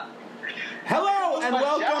and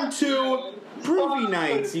welcome to Groovy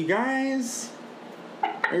Nights, you guys.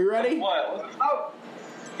 Are you ready? What?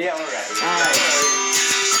 Yeah, we're ready. Alright.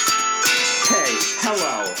 Hey,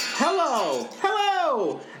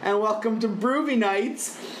 hello, and welcome to Groovy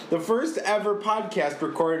Nights, the first ever podcast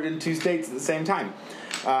recorded in two states at the same time.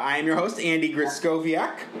 I am your host, Andy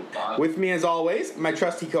Griskoviak. With me, as always, my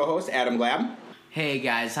trusty co-host, Adam Glab. Hey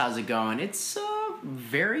guys, how's it going? It's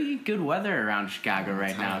very good weather around Chicago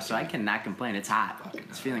right now, so I cannot complain. It's hot.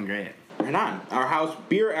 It's feeling great. Right on. Our house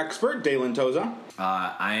beer expert, Dalen Toza.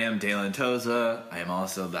 I am Dalen Toza. I am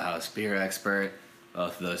also the house beer expert.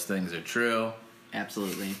 Both of those things are true.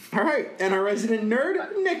 Absolutely. All right, and our resident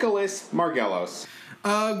nerd, Nicholas Margelos.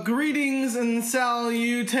 Greetings and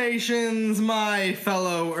salutations, my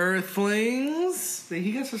fellow Earthlings.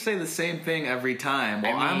 He gets to say the same thing every time.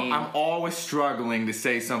 Well, I'm always struggling to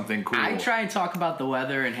say something cool. I try and talk about the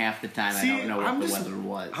weather, and half the time I don't know what the weather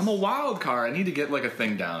was. I'm a wild card. I need to get like a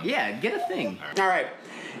thing down. Yeah, get a thing. All right,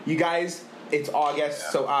 you guys, it's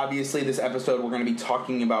August, so obviously this episode we're going to be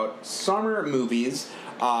talking about summer movies.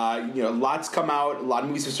 Lots come out, a lot of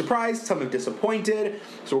movies have surprised, some have disappointed,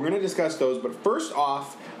 so we're going to discuss those. But first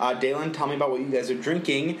off, Dalen, tell me about what you guys are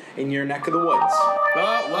drinking in your neck of the woods.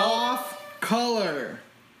 Off color.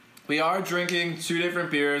 We are drinking two different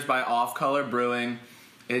beers by Off Color Brewing.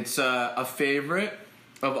 It's a favorite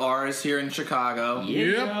of ours here in Chicago.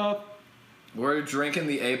 Yep. We're drinking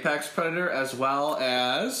the Apex Predator as well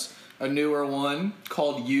as a newer one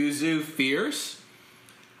called Yuzu Fierce.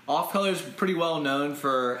 Off Color is pretty well known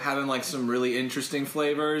for having like some really interesting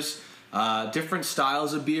flavors, different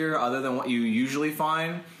styles of beer other than what you usually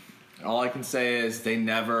find. All I can say is they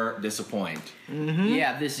never disappoint. Mm-hmm.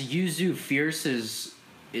 Yeah, this Yuzu Fierce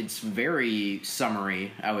it's very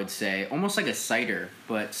summery, I would say. Almost like a cider,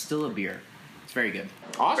 but still a beer. It's very good.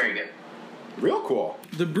 Awesome. Very good. Real cool.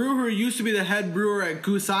 The brewer who used to be the head brewer at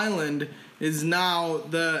Goose Island is now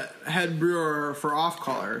the head brewer for Off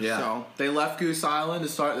Color. Yeah. So They left Goose Island to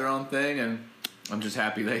start their own thing, and I'm just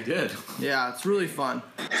happy they did. yeah, it's really fun.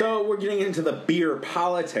 So we're getting into the beer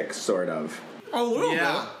politics, sort of. A little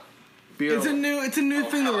Yeah. bit. Beer. It's a new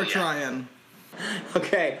thing that we're trying.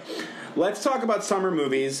 Okay, let's talk about summer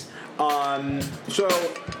movies.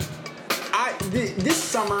 This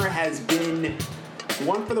summer has been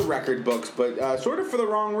one for the record books, but sort of for the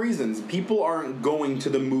wrong reasons. People aren't going to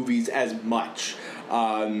the movies as much.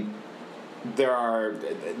 The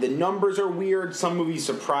numbers are weird. Some movies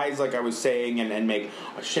surprise, like I was saying, and make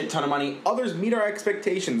a shit ton of money. Others meet our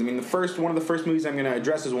expectations. I mean, one of the first movies I'm going to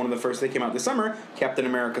address is one of the first that came out this summer, Captain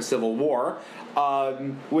America: Civil War,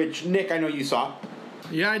 which, Nick, I know you saw.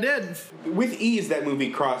 Yeah, I did. With ease, that movie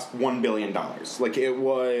crossed $1 billion. Like, it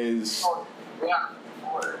was... Yeah.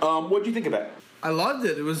 What'd you think of it? I loved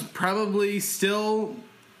it. It was probably still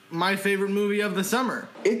my favorite movie of the summer.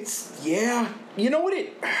 You know what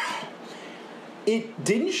it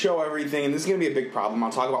didn't show everything, and this is going to be a big problem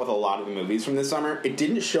I'll talk about with a lot of the movies from this summer. It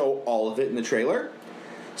didn't show all of it in the trailer.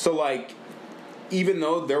 So, like, even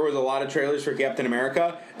though there was a lot of trailers for Captain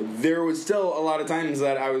America, there was still a lot of times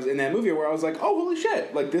that I was in that movie where I was like, oh, holy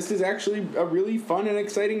shit, like, this is actually a really fun and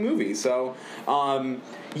exciting movie. So,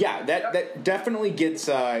 that definitely gets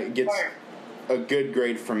a good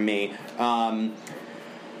grade from me. We're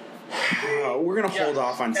going to hold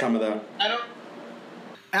off on some of the...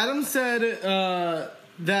 Adam said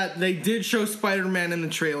that they did show Spider-Man in the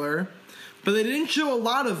trailer, but they didn't show a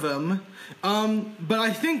lot of him. But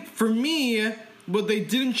I think for me, what they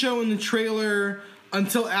didn't show in the trailer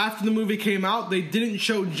until after the movie came out, they didn't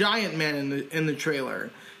show Giant Man in the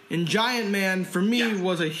trailer. And Giant Man, for me,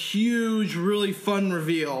 was a huge, really fun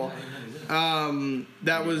reveal.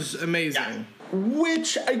 That was amazing. Yeah.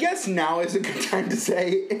 Which I guess now is a good time to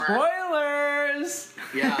say. Spoilers!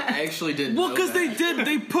 Yeah, I actually didn't. Well, know because that.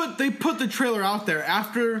 they put the trailer out there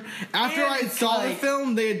after I saw the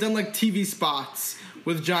film. They had done like TV spots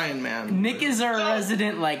with Giant Man. Nick is our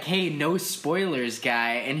resident, like, hey, no spoilers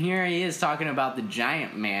guy, and here he is talking about the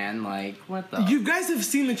Giant Man. Like, what the? You guys have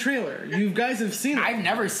seen the trailer. You guys have seen it. I've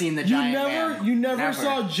never seen the Giant Man. You never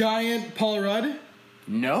saw Giant Paul Rudd?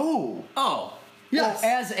 No. Oh. Yes.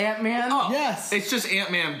 Well, as Ant-Man? Oh. Yes. It's just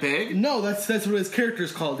Ant-Man big? No, that's what his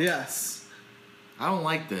character's called. Yes. I don't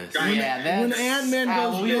like this. Yeah, that's... When Ant-Man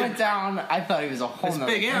goes we big. went down... I thought he was a whole It's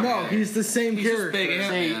nother... big Ant-Man. No, he's the same He's just character. big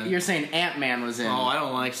Ant-Man. So you're saying Ant-Man was in... Oh, I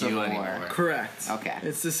don't like Civil you War. anymore. Correct. Okay.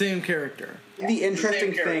 It's the same character. The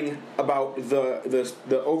interesting thing about the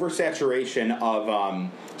oversaturation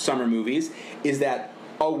of summer movies is that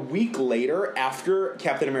a week later, after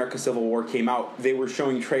Captain America Civil War came out, they were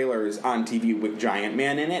showing trailers on TV with Giant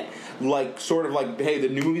Man in it. Like, sort of like, hey, the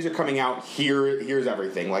new movies are coming out, here's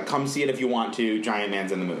everything. Like, come see it if you want to, Giant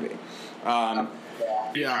Man's in the movie.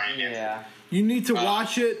 Yeah. You need to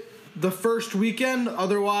watch it the first weekend,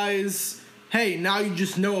 otherwise, hey, now you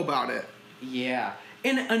just know about it. Yeah.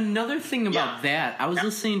 And another thing about that, I was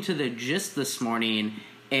listening to the Gist this morning,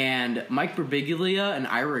 and Mike Birbiglia and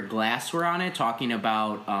Ira Glass were on it talking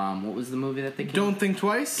about, what was the movie that they came Don't Think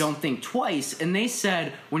Twice? Don't Think Twice. And they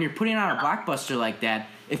said, when you're putting out a blockbuster like that,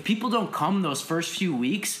 if people don't come those first few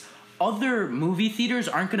weeks, other movie theaters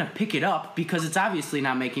aren't going to pick it up because it's obviously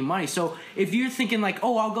not making money. So if you're thinking like,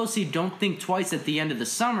 oh, I'll go see Don't Think Twice at the end of the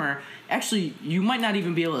summer, actually, you might not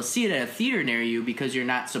even be able to see it at a theater near you because you're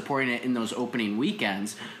not supporting it in those opening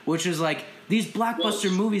weekends, which is like, these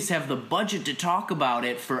blockbuster movies have the budget to talk about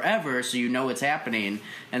it forever, so you know it's happening,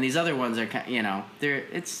 and these other ones are,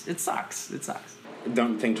 it sucks. It sucks.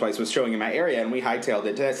 Don't Think Twice was showing in my area, and we hightailed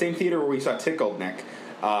it to that same theater where we saw Tickled, Nick,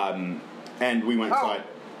 and we went and saw it.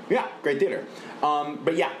 Yeah, great theater.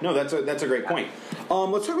 But yeah, no, that's a great point.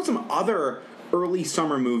 Let's talk about some other early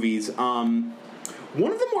summer movies. One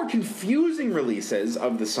of the more confusing releases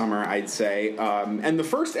of the summer, I'd say, and the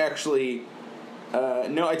first actually...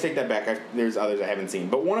 no, I take that back. There's others I haven't seen.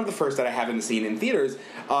 But one of the first that I haven't seen in theaters,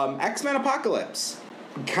 X-Men Apocalypse,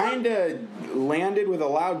 kind of landed with a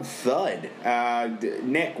loud thud.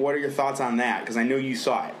 Nick, what are your thoughts on that? Because I know you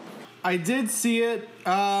saw it. I did see it.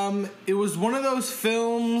 It was one of those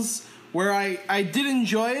films where I did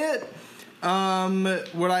enjoy it.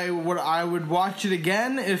 Would I would watch it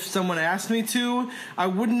again if someone asked me to. I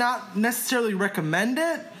would not necessarily recommend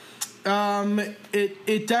it.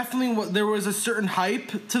 It definitely, there was a certain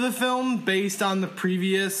hype to the film based on the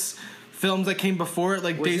previous films that came before it,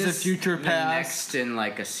 like Was Days of this Future the Past. next in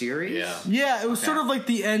like a series? Yeah, it was sort of like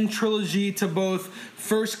the end trilogy to both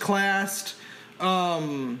First Class,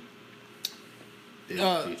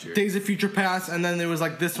 Days of Future Past, and then there was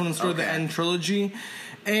like this one, sort of the end trilogy.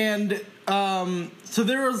 And so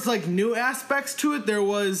there was like new aspects to it. There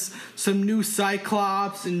was some new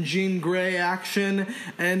Cyclops and Jean Grey action,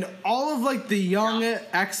 and all of like the young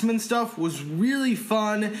X-Men stuff was really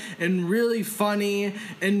fun and really funny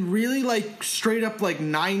and really like straight up like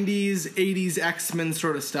 90s, 80s X-Men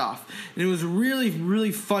sort of stuff. And it was really,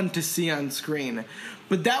 really fun to see on screen.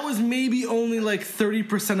 But that was maybe only like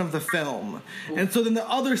 30% of the film. And so then the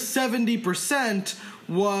other 70%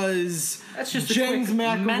 was That's just James a quick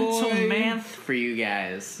McAvoy. mental math for you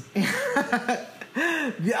guys.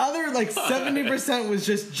 The other like 70% was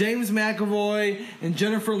just James McAvoy and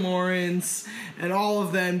Jennifer Lawrence and all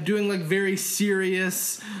of them doing like very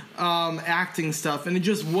serious acting stuff, and it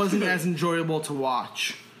just wasn't as enjoyable to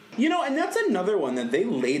watch. You know, and that's another one that they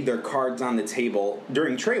laid their cards on the table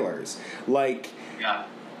during trailers. Like, Yeah.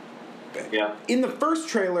 in the first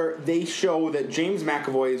trailer, they show that James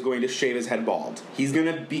McAvoy is going to shave his head bald. He's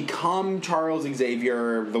going to become Charles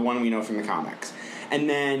Xavier, the one we know from the comics. And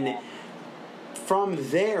then from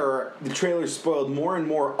there, the trailer spoiled more and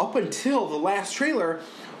more up until the last trailer,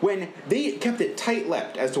 when they kept it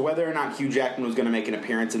tight-lipped as to whether or not Hugh Jackman was going to make an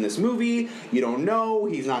appearance in this movie. You don't know.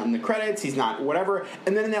 He's not in the credits. He's not whatever.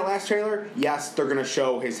 And then in that last trailer, yes, they're going to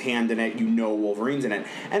show his hand in it. You know Wolverine's in it.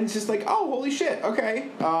 And it's just like, oh, holy shit, okay.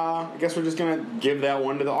 I guess we're just going to give that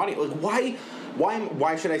one to the audience. Like,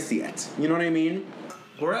 why should I see it? You know what I mean?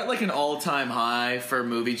 We're at like an all-time high for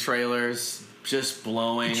movie trailers, just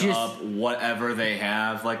blowing up whatever they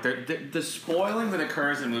have. Like the spoiling that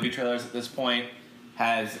occurs in movie trailers at this point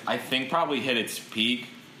has, I think, probably hit its peak.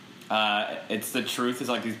 It's the truth is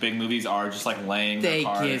like these big movies are just like laying They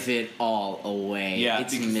their cards. give it all away. Yeah,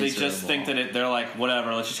 it's because miserable. they just think that they're like,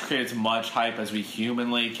 whatever, let's just create as much hype as we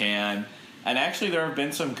humanly can. And actually, there have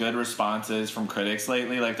been some good responses from critics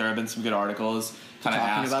lately. Like, there have been some good articles kind of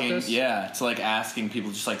Talking about asking, this? to like asking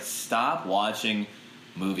people just like stop watching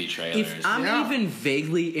movie trailers. If I'm even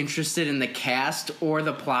vaguely interested in the cast or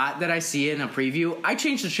the plot that I see in a preview, I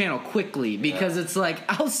change the channel quickly because it's like,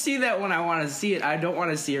 I'll see that when I want to see it. I don't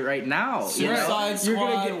want to see it right now. Suicide You're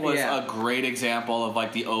gonna Squad get- was yeah. a great example of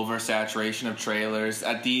like the oversaturation of trailers.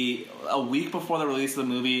 A week before the release of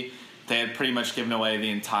the movie, they had pretty much given away the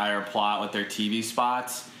entire plot with their TV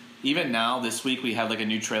spots. Even now, this week, we had like a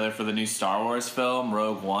new trailer for the new Star Wars film,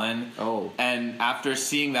 Rogue One. Oh. And after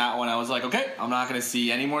seeing that one, I was like, okay, I'm not going to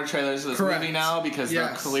see any more trailers of this Correct. movie now because they're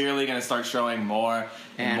clearly going to start showing more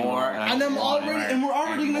and And more. more. I And don't want we're already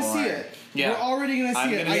and going to see more. it. Yeah. We're already going to see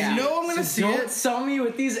I'm it. gonna see I know it. I'm going to see Don't it. sell me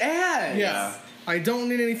with these ads. Yes. I don't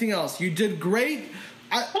need anything else. You did great.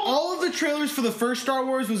 all of the trailers for the first Star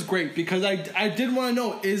Wars was great because I did want to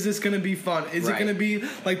know, is this going to be fun? Is it going to be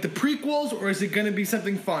like the prequels or is it going to be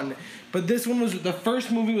something fun? But this one the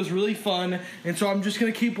first movie was really fun, and so I'm just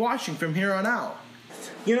going to keep watching from here on out.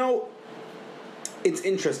 You know, it's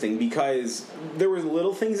interesting because there was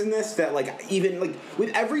little things in this that, like, even, like,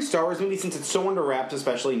 with every Star Wars movie, since it's so under wraps,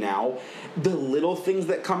 especially now, the little things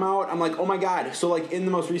that come out, I'm like, oh my god. So, like, in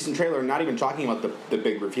the most recent trailer, not even talking about the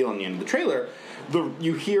big reveal on the end of the trailer,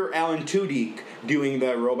 you hear Alan Tudyk doing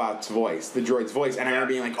the robot's voice, the droid's voice, and I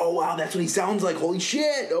remember being like, oh wow, that's what he sounds like, holy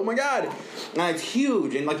shit, oh my god. And it's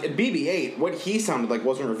huge, and, like, at BB-8, what he sounded like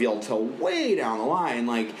wasn't revealed till way down the line,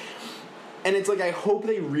 like... And it's like, I hope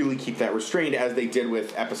they really keep that restrained, as they did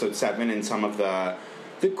with Episode 7 and some of the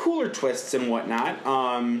cooler twists and whatnot.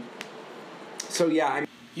 So, yeah.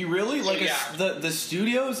 You really, like, the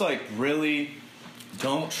studios, like, really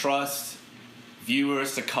don't trust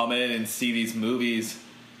viewers to come in and see these movies.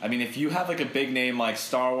 I mean, if you have, like, a big name like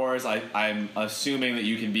Star Wars, I'm assuming that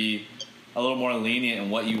you can be a little more lenient in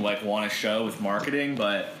what you, like, want to show with marketing,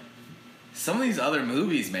 but... Some of these other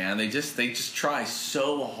movies, man, they just try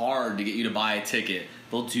so hard to get you to buy a ticket.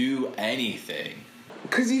 They'll do anything.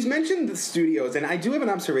 Because he's mentioned the studios, and I do have an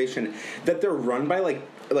observation that they're run by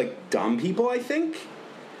like dumb people. I think,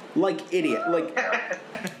 like idiot, like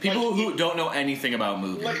people who don't know anything about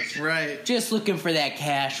movies. Right. Just looking for that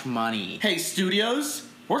cash money. Hey, studios,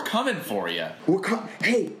 we're coming for you.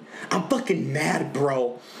 Hey, I'm fucking mad,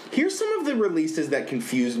 bro. Here's some of the releases that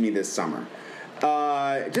confused me this summer.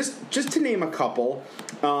 Just to name a couple,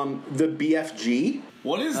 the BFG.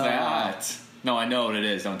 What is that? No, I know what it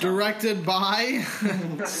is. Don't tell me. Directed by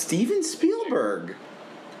Steven Spielberg.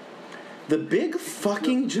 The Big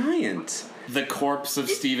Fucking Giant. The corpse of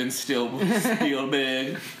Steven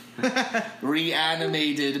Spielberg.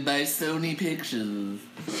 Reanimated by Sony Pictures.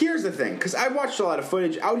 Here's the thing, because I watched a lot of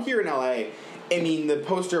footage out here in LA. I mean, the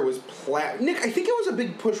poster was Nick, I think it was a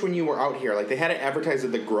big push when you were out here. Like, they had it advertised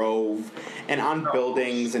at the Grove and on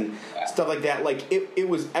buildings and stuff like that. Like, it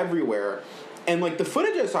was everywhere. And, like, the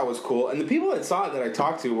footage I saw was cool. And the people that saw it that I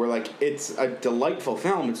talked to were like, it's a delightful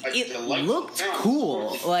film. It looked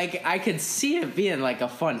cool. Like, I could see it being, like, a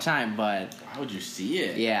fun time, but... How would you see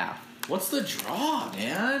it? Yeah. What's the draw,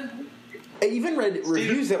 man? I even read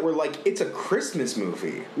reviews that were like, it's a Christmas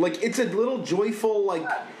movie. Like, it's a little joyful, like...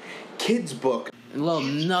 kids book. A little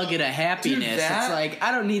nugget of happiness. Dude, it's like,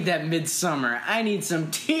 I don't need that midsummer. I need some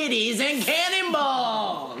titties and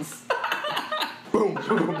cannonballs. Boom,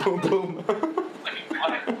 boom, boom, boom.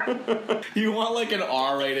 You want like an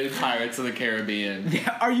R-rated Pirates of the Caribbean.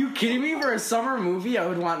 Yeah, are you kidding me? For a summer movie, I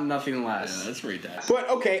would want nothing less. Yeah, that's ridiculous. But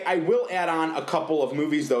okay, I will add on a couple of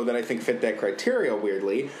movies though that I think fit that criteria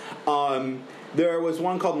weirdly. There was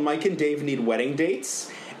one called Mike and Dave Need Wedding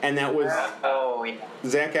Dates. And that was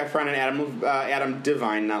Zac Efron and Adam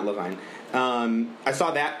Devine, not Levine. I saw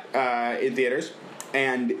that in theaters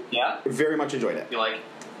and very much enjoyed it. You like it?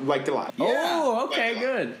 Liked it a lot. Yeah. Oh, okay,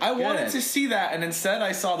 good. I wanted to see that, and instead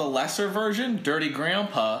I saw the lesser version, Dirty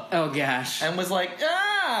Grandpa, Oh, gosh. and was like,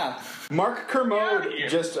 ah! Mark Kermode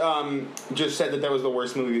just said that was the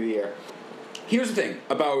worst movie of the year. Here's the thing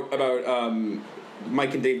about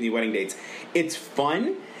Mike and Dave Need Wedding Dates. It's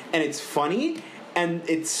fun, and it's funny, and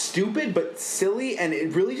it's stupid but silly, and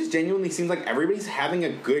it really just genuinely seems like everybody's having a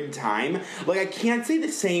good time. Like, I can't say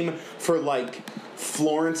the same for, like,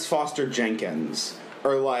 Florence Foster Jenkins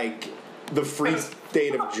or, like, The Free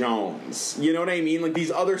State of Jones. You know what I mean? Like,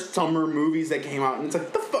 these other summer movies that came out, and it's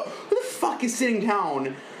like, who the fuck is sitting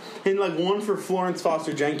down and, like, one for Florence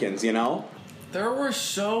Foster Jenkins, you know? There were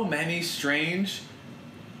so many strange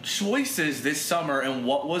choices this summer and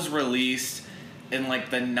what was released in like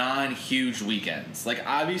the non-huge weekends. Like,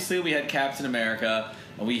 obviously we had Captain America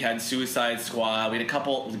and we had Suicide Squad, we had a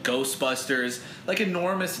couple Ghostbusters, like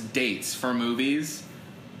enormous dates for movies.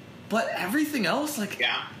 But everything else, like,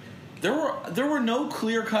 there were no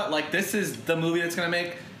clear cut, like, this is the movie that's gonna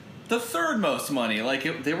make the third most money.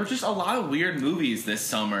 Like, there were just a lot of weird movies this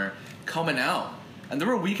summer coming out. And there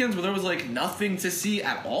were weekends where there was like nothing to see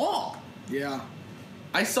at all. Yeah.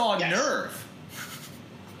 I saw Nerve.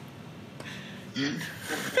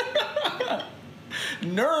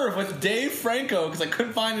 Nerve with Dave Franco because I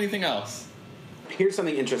couldn't find anything else. Here's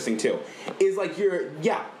something interesting too. Is like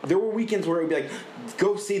there were weekends where it would be like,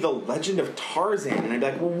 go see The Legend of Tarzan, and I'd be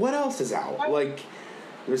like, well, what else is out? Like,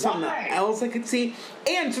 there's something else I could see.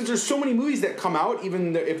 And since there's so many movies that come out,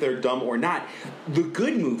 even if they're dumb or not, the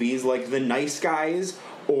good movies like The Nice Guys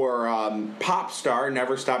or Pop Star,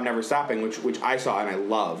 Never Stop, Never Stopping, which I saw and I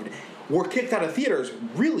loved, were kicked out of theaters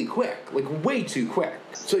really quick, like way too quick.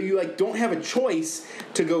 So you like don't have a choice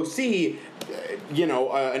to go see,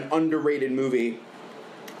 an underrated movie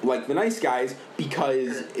like The Nice Guys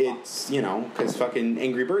because it's, because fucking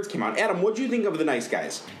Angry Birds came out. Adam, what'd you think of The Nice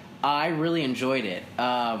Guys? I really enjoyed it.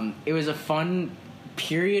 It was a fun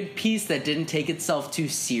period piece that didn't take itself too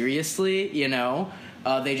seriously,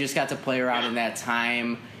 They just got to play around in that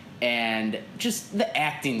time, and just the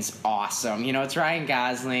acting's awesome. It's Ryan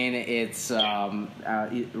Gosling, it's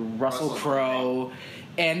Russell Crowe,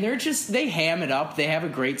 and they ham it up. They have a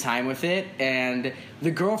great time with it, and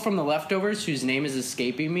the girl from The Leftovers, whose name is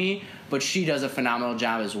escaping me, but she does a phenomenal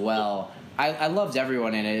job as well. I loved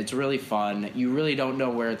everyone in it. It's really fun. You really don't know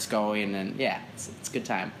where it's going, and yeah, it's a good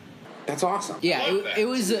time. That's awesome. Yeah, it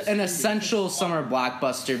was an essential summer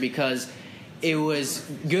blockbuster because it was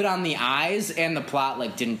good on the eyes and the plot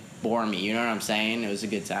didn't bore me. You know what I'm saying? It was a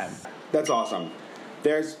good time. That's awesome.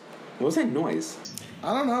 What was that noise?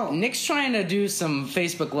 I don't know. Nick's trying to do some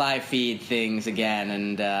Facebook Live feed things again,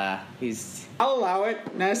 and he's... I'll allow it.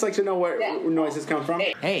 I just like to know where noises come from.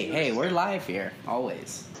 Hey, we're live here,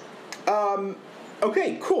 always.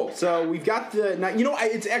 Okay, cool. So we've got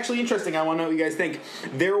it's actually interesting. I want to know what you guys think.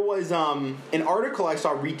 There was an article I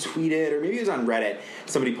saw retweeted, or maybe it was on Reddit,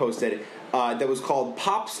 somebody posted, that was called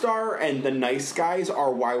Popstar and the Nice Guys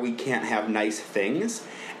Are Why We Can't Have Nice Things.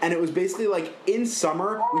 And it was basically in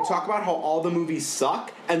summer, we talk about how all the movies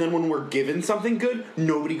suck, and then when we're given something good,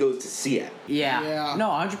 nobody goes to see it. Yeah. No,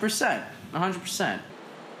 100%.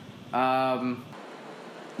 100%.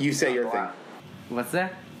 You say your thing. What's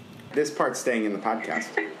that? This part's staying in the podcast.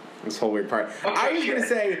 This whole weird part. Okay, I was going to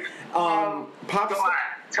say,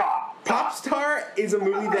 Popstar is a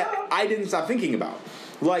movie that I didn't stop thinking about.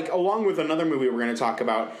 Along with another movie we're going to talk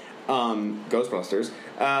about, Ghostbusters,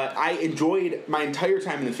 I enjoyed my entire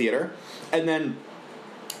time in the theater. And then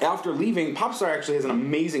after leaving, Popstar actually has an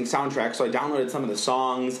amazing soundtrack, so I downloaded some of the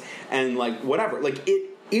songs and, whatever.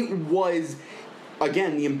 It was...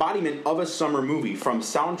 Again, the embodiment of a summer movie, from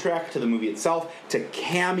soundtrack to the movie itself, to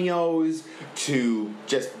cameos, to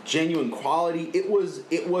just genuine quality. It was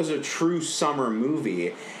a true summer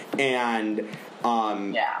movie, and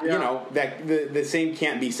the same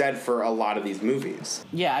can't be said for a lot of these movies.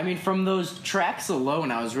 Yeah, I mean, from those tracks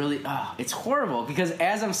alone, I was really, it's horrible, because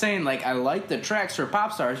as I'm saying, I like the tracks for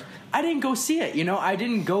Popstars, I didn't go see it, I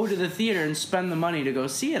didn't go to the theater and spend the money to go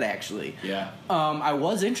see it, actually. Yeah. I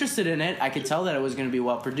was interested in it. I could tell that it was going to be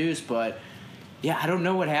well produced, but yeah, I don't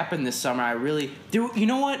know what happened this summer. You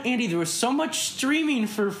know what, Andy? There was so much streaming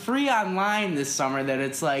for free online this summer that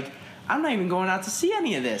it's I'm not even going out to see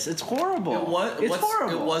any of this. It's horrible. It's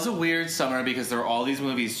horrible. It was a weird summer because there were all these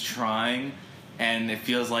movies trying, and it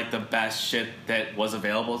feels like the best shit that was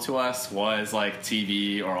available to us was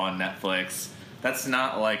TV or on Netflix. That's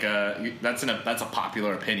not that's a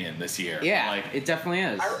popular opinion this year. Yeah, it definitely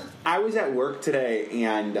is. I was at work today,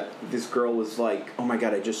 and this girl was like, "Oh my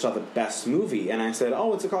god, I just saw the best movie," and I said, "Oh,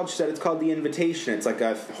 what's it called?" She said, "It's called The Invitation. It's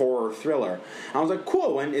a horror thriller." And I was like,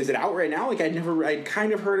 "Cool. When is it out right now?" I'd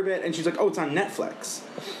kind of heard of it, and she's like, "Oh, it's on Netflix."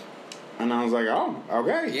 And I was like, "Oh,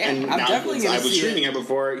 okay." Yeah, and I'm definitely gonna I was see streaming it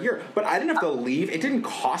before here, but I didn't have to leave. It didn't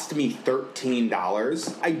cost me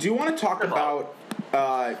 $13. I do want to talk about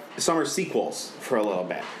summer sequels for a little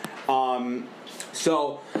bit.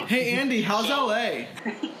 Hey, Andy, how's LA?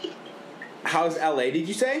 How's LA? Did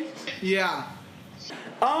you say? Yeah.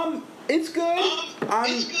 It's good.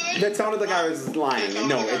 That sounded like I was lying.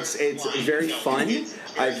 No, it's very fun.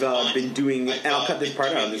 I've been doing, and I'll cut this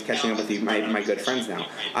part out. I'm just catching up with my good friends now.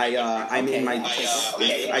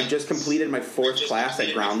 I just completed my 4th class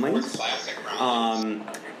at Groundlings.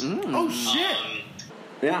 Oh shit.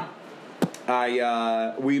 Yeah.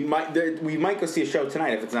 We might go see a show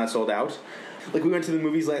tonight if it's not sold out. We went to the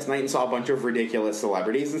movies last night and saw a bunch of ridiculous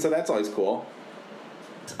celebrities, and so that's always cool.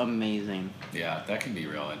 It's amazing. Yeah, that can be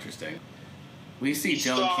real interesting. We see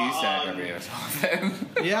Joan Cusack every so often.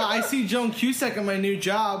 Yeah, I see Joan Cusack at my new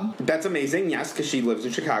job. That's amazing, yes, because she lives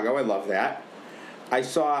in Chicago. I love that. I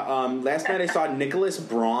saw, last night I saw Nicholas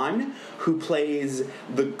Braun, who plays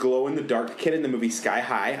the glow-in-the-dark kid in the movie Sky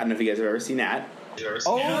High. I don't know if you guys have ever seen that.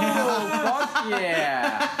 Oh, fuck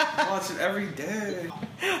yeah. I watch it every day.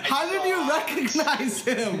 How did you recognize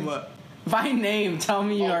him? By name, tell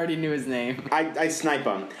me you already knew his name. I snipe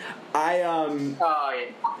him. I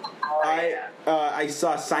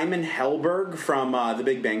saw Simon Helberg from The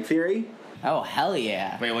Big Bang Theory. Oh, hell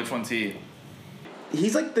yeah. Wait, which one's he?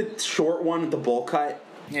 He's the short one with the bowl cut.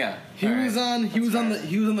 Yeah. He was on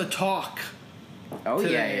the Talk. Oh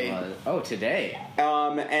Today. yeah, he was. Oh, today.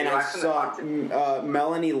 And I saw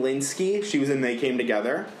Melanie Linsky. She was in They Came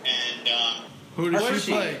Together. Who did Was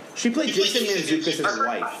she play? She played Jason Mantzoukas'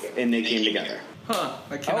 wife, and they came together. Huh.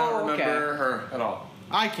 I cannot Oh, okay. remember her at all.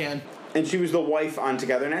 I can. And she was the wife on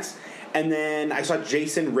Togetherness. And then I saw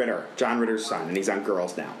Jason Ritter, John Ritter's son, and he's on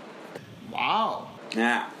Girls now. Wow.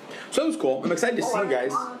 Yeah. So it was cool. I'm excited to see you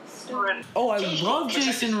guys. Oh, I love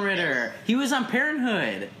Jason Ritter. He was on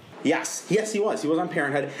Parenthood. Yes, he was. He was on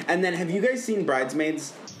Parenthood. And then have you guys seen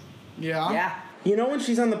Bridesmaids? Yeah. Yeah. You know when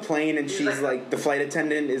she's on the plane and she's like, the flight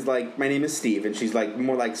attendant is like, my name is Steve, and she's like,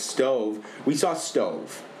 more like Stove. We saw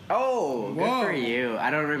Stove. Oh, good Whoa. for you. I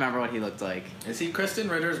don't remember what he looked like. Is he Kristen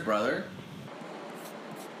Ritter's brother?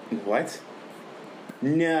 What?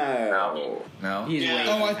 No. No. He's way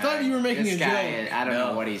Oh, I too thought high. you were making this a guy, joke. I don't No.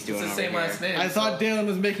 know what he's doing It's the over same here. last name. I thought so- Dalen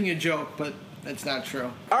was making a joke, but that's not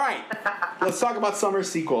true. All right, let's talk about summer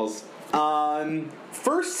sequels.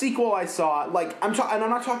 First sequel I saw, like and I'm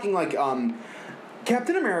not talking like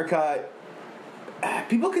Captain America.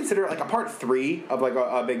 People consider it like a part 3 of like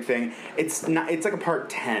a big thing. It's not. It's like a part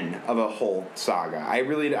 10 of a whole saga. I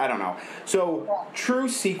don't know. So true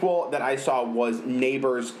sequel that I saw was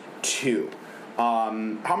Neighbors 2.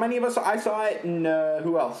 How many of us? I saw it, and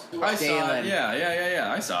who else? I saw Dalen. it.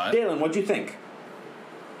 Yeah. I saw it. Dalen, what'd you think?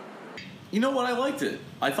 You know what? I liked it.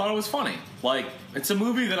 I thought it was funny. Like, it's a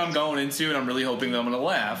movie that I'm going into, and I'm really hoping that I'm going to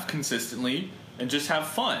laugh consistently and just have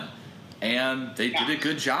fun. And they did a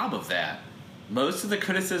good job of that. Most of the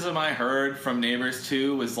criticism I heard from Neighbors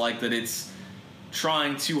 2 was like that it's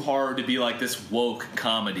trying too hard to be like this woke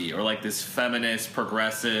comedy or like this feminist,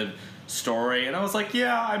 progressive story. And I was like,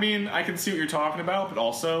 yeah, I mean, I can see what you're talking about, but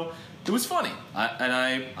also it was funny.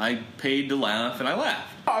 I paid to laugh, and I laughed.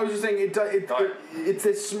 I was just saying it's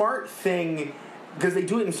a smart thing because they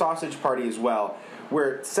do it in Sausage Party as well,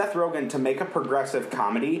 where Seth Rogen, to make a progressive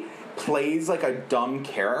comedy, plays like a dumb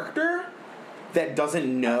character that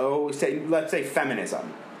doesn't know, let's say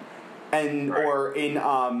feminism, and or in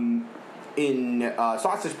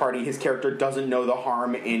Sausage Party, his character doesn't know the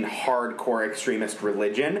harm in hardcore extremist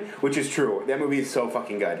religion, which is true. That movie is so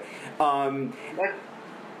fucking good.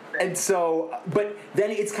 And so, but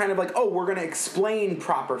then it's kind of like, oh, we're going to explain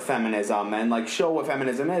proper feminism and like show what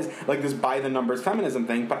feminism is, like this by the numbers feminism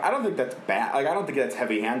thing. But I don't think that's bad. Like, I don't think that's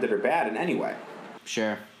heavy handed or bad in any way.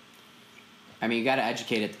 Sure. I mean, you got to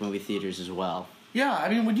educate at the movie theaters as well. Yeah, I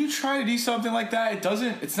mean, when you try to do something like that,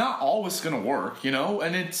 it's not always going to work, you know?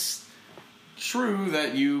 And it's true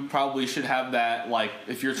that you probably should have that, like,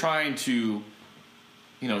 if you're trying to,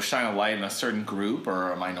 you know, shine a light in a certain group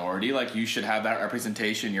or a minority, like, you should have that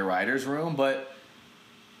representation in your writer's room. But,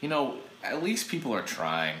 you know, at least people are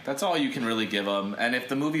trying. That's all you can really give them. And if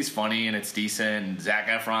the movie's funny and it's decent and Zac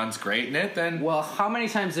Efron's great in it, then Well, how many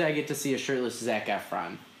times did I get to see a shirtless Zac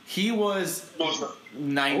Efron? he was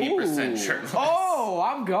 90% shirtless. Oh,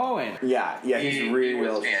 I'm going. Yeah, he's He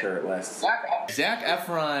real was in. shirtless. Zac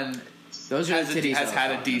Efron Those are the titties has I was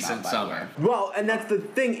had a talking decent about, by the summer. way. Well, and that's the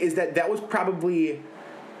thing, is that was probably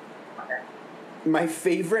my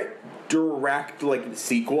favorite direct like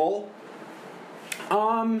sequel.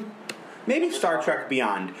 Maybe Star Trek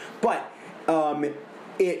Beyond, but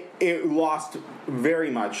it lost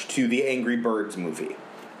very much to the Angry Birds movie,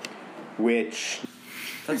 which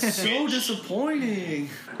That's so disappointing.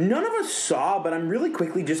 none of us saw. But I'm really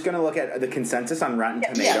quickly just gonna look at the consensus on Rotten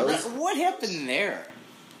Tomatoes. what happened there?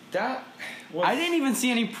 That was, I didn't even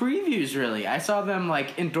see any previews, really. I saw them,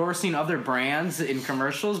 like, endorsing other brands in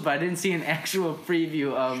commercials, but I didn't see an actual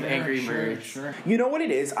preview of Angry Birds. Sure. You know what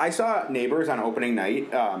it is? I saw Neighbors on opening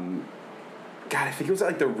night. God, I think it was at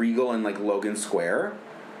like the Regal in like Logan Square.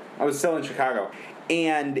 I was still in Chicago,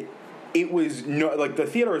 and it was like the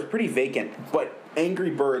theater was pretty vacant, but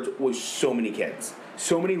Angry Birds was so many kids.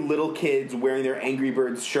 So many little kids wearing their Angry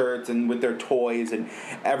Birds shirts and with their toys and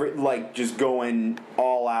just going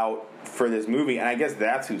all out for this movie. And I guess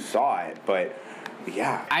that's who saw it, but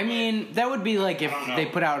yeah. I mean, that would be like if they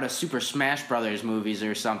put out a Super Smash Brothers movies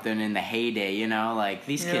or something in the heyday, you know? Like,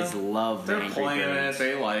 these kids love the They're Angry playing Birds. it.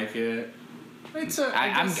 They like it. It's a.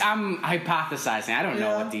 I'm hypothesizing. I don't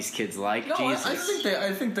know what these kids like. No, Jesus.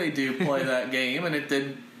 I think they do play that game, and it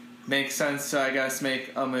did make sense to, I guess,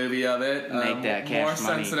 make a movie of it. Make that cash more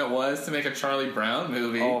money. sense than it was to make a Charlie Brown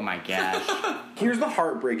movie. Oh my gosh. Here's the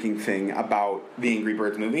heartbreaking thing about the Angry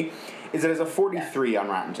Birds movie, is that it's a 43 on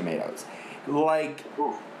Rotten Tomatoes. Like,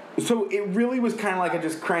 so it really was kind of like a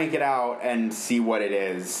just crank it out and see what it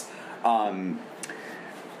is.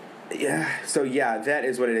 That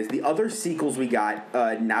is what it is. The other sequels we got,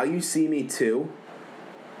 Now You See Me 2,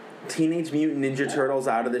 Teenage Mutant Ninja Turtles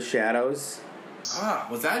Out of the Shadows.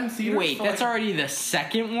 Was that in theaters? Wait, for, that's like- already the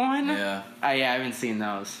second one? Yeah. Yeah, I haven't seen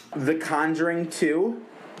those. The Conjuring 2,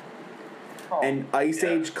 and Ice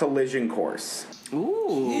Age Collision Course.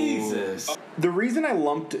 Ooh. Jesus. The reason I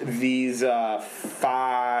lumped these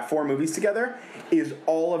 4 movies together is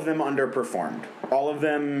all of them underperformed. All of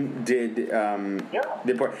them did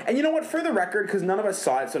poor. And you know what? For the record, because none of us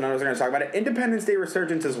saw it, so none of us are going to talk about it. Independence Day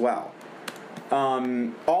Resurgence as well.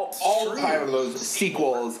 All 5 of those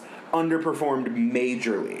sequels underperformed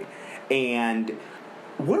majorly. And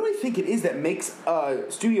what do I think it is that makes a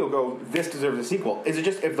studio go, this deserves a sequel? Is it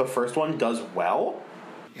just if the first one does well?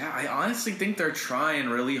 Yeah, I honestly think they're trying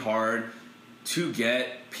really hard to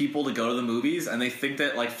get people to go to the movies, and they think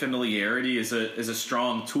that like familiarity is a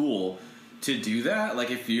strong tool to do that. Like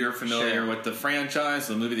if you're familiar with the franchise,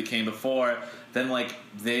 the movie that came before, then like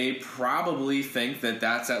they probably think that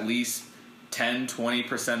that's at least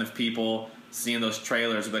 10-20% of people seeing those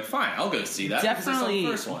trailers are like, fine, I'll go see that.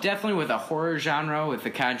 Definitely with a horror genre, with the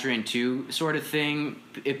Conjuring 2 sort of thing.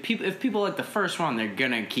 If people like the first one, they're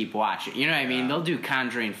gonna keep watching. You know what I mean? They'll do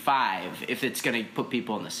Conjuring 5 if it's gonna put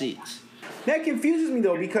people in the seats. That confuses me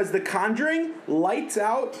though, because The Conjuring, Lights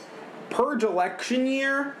Out, Purge election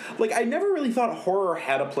year. Like I never really thought horror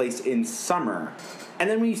had a place in summer. And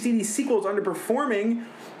then when you see these sequels underperforming,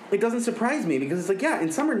 it doesn't surprise me, because it's like, yeah,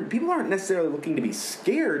 in summer, people aren't necessarily looking to be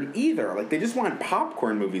scared either. Like, they just want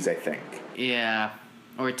popcorn movies, I think. Yeah,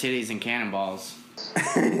 or titties and cannonballs.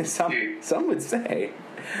 Some would say.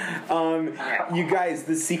 You guys,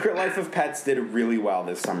 The Secret Life of Pets did really well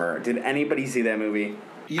this summer. Did anybody see that movie?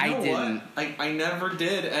 You know what? I never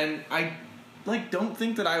did, and I don't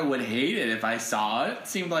think that I would hate it if I saw it. It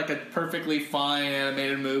seemed like a perfectly fine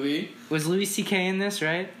animated movie. Was Louis C.K. in this,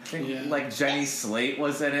 right? I think like Jenny Slate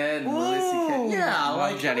was in it. And Whoa. Louis C.K. Yeah,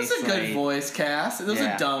 like Jenny it was a Slate. good voice cast. It was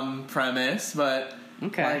a dumb premise, but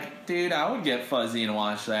like, dude, I would get fuzzy and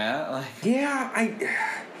watch that. Like, yeah,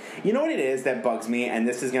 you know what it is that bugs me, and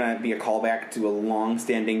this is gonna be a callback to a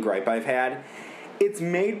long-standing gripe I've had. It's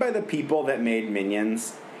made by the people that made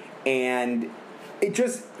Minions, and it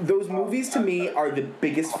just, those movies to me are the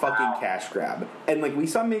biggest fucking cash grab. And like, we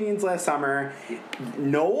saw Minions last summer,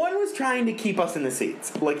 no one was trying to keep us in the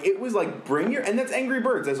seats. Like, it was like, and that's Angry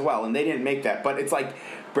Birds as well, and they didn't make that, but it's like,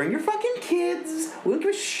 bring your fucking kids, we don't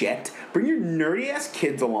give a shit, bring your nerdy ass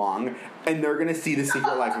kids along, and they're gonna see The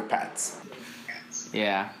Secret Life of Pets.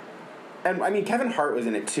 Yeah. And I mean, Kevin Hart was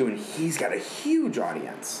in it too, and he's got a huge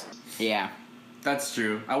audience. Yeah. that's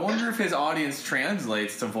true. I wonder if his audience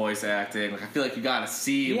translates to voice acting. Like, I feel like you gotta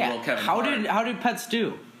see little Kevin Hart. How did Pets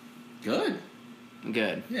do? Good.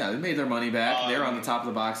 Yeah, they made their money back. They were on the top of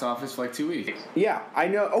the box office for like 2 weeks. Yeah, I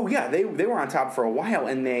know. Oh yeah, they were on top for a while,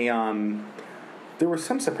 and they there was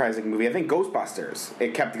some surprising movie. I think Ghostbusters.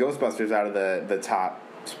 It kept Ghostbusters out of the top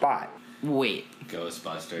spot. Wait,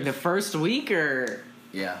 Ghostbusters. the first week or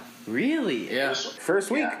Yeah. really? Yeah.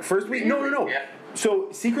 First week. No. Yeah.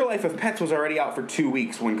 So Secret Life of Pets was already out for 2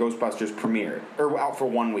 weeks when Ghostbusters premiered, or out for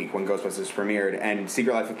 1 week when Ghostbusters premiered, and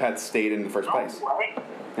Secret Life of Pets stayed in the first place.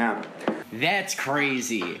 Yeah. That's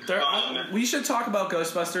crazy. We should talk about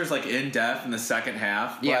Ghostbusters like in depth in the second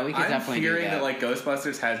half. Yeah, we could definitely do I'm hearing that. that like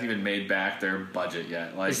Ghostbusters hasn't even made back their budget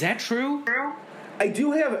yet. Like, Is that true? I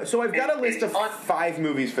do have. So I've got a list of 5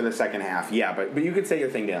 movies for the second half. Yeah, but you could say your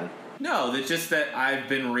thing, Dan. no, that just that I've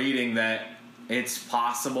been reading that it's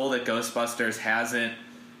possible that Ghostbusters hasn't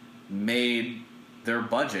made their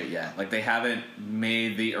budget yet. Like they haven't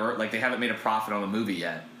made they haven't made a profit on the movie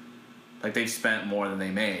yet. Like they've spent more than they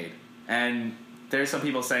made. And there's some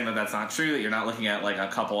people saying that that's not true, that you're not looking at like a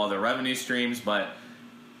couple other revenue streams, but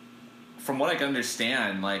from what I can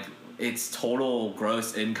understand, like its total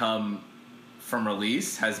gross income from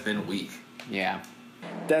release has been weak. Yeah.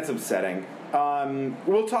 That's upsetting.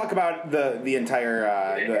 We'll talk about the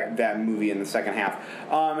entire that movie in the second half.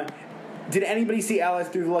 Did anybody see Alice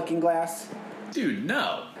Through the Looking Glass? Dude,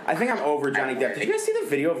 no. I think I'm over Johnny Depp. Did you guys see the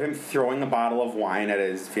video of him throwing a bottle of wine at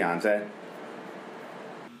his fiance?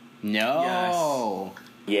 No.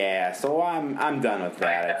 Yeah, so I'm done with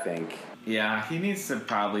that, I think. Yeah, he needs to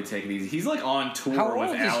probably take it easy. He's like on tour How with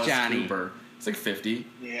old is Alice Johnny? Cooper. It's like 50.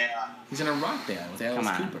 Yeah. He's in a rock band with Alice Come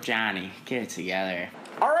on, Cooper. Johnny, get it together.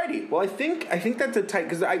 Alrighty, well I think that's a tight,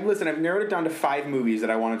 because I've narrowed it down to 5 movies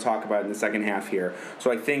that I want to talk about in the second half here.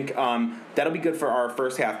 So I think that'll be good for our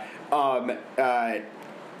first half.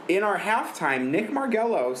 In our halftime, Nick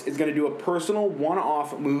Margellos is going to do a personal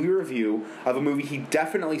one-off movie review of a movie he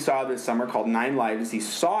definitely saw this summer called 9 Lives. He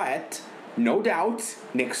saw it, no doubt.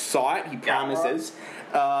 Nick saw it, he promises.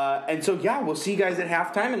 And so, yeah, we'll see you guys at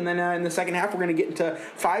halftime, and then in the second half, we're going to get into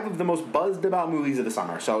 5 of the most buzzed about movies of the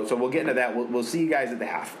summer. So we'll get into that. We'll see you guys at the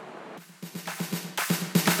half.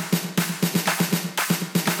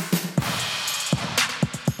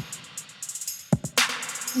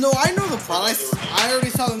 No, I know the plot. I already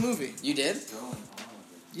saw the movie. You did?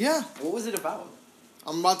 Yeah, What was it about?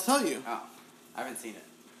 I'm about to tell you. Oh, I haven't seen it.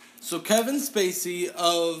 So Kevin Spacey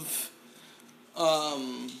of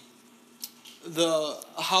the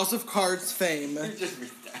House of Cards fame,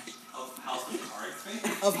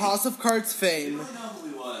 House of Cards fame,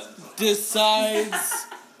 decides.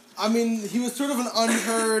 I mean, he was sort of an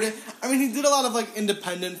unheard. I mean, he did a lot of like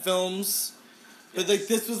independent films, but like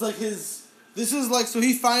this was like his. This is like, so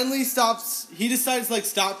he finally stops. He decides to like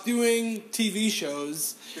stop doing TV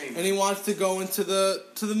shows, and he wants to go into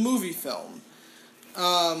the movie film.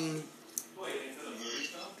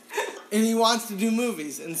 And he wants to do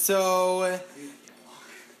movies, and so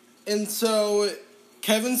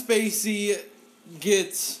Kevin Spacey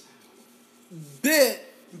gets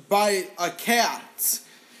bit by a cat.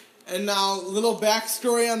 And now, little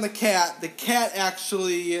backstory on the cat. The cat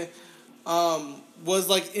actually was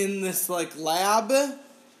like in this like lab,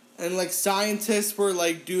 and like scientists were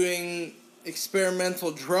like doing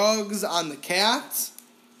experimental drugs on the cat.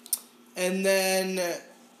 And then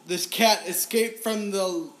this cat escaped from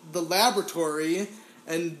the laboratory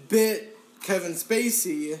and bit Kevin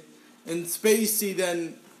Spacey, and Spacey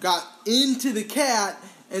then got into the cat,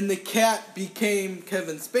 and the cat became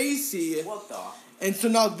Kevin Spacey. What the? And so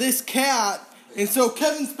now this cat, and so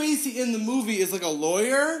Kevin Spacey in the movie is like a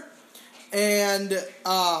lawyer, and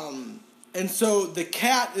so the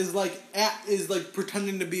cat is like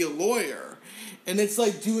pretending to be a lawyer, and it's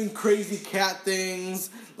like doing crazy cat things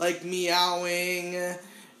like meowing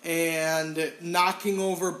and knocking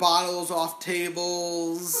over bottles off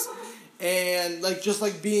tables and like just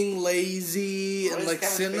like being lazy and like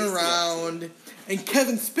sitting around. And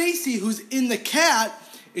Kevin Spacey, who's in the cat,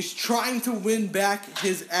 is trying to win back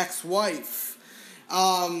his ex-wife.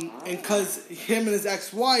 And because him and his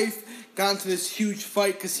ex-wife got into this huge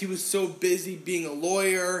fight because he was so busy being a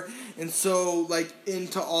lawyer and so like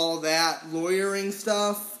into all that lawyering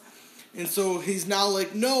stuff. And so he's now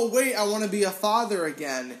like, no, wait, I want to be a father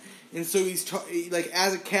again. And so he's like,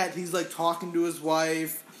 as a cat, he's like talking to his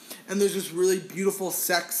wife. And there's this really beautiful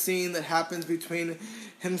sex scene that happens between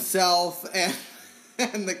himself and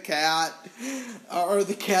the cat, or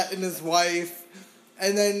the cat and his wife.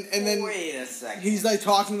 And then wait a second. He's like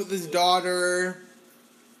talking with his daughter.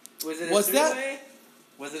 Was it What's a three-way? that?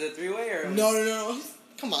 Was it a three-way or? No.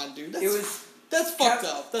 Come on, dude. That's fucked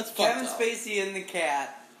up. That's fucked Kevin up. Spacey and the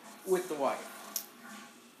cat with the wife.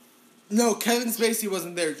 No, Kevin Spacey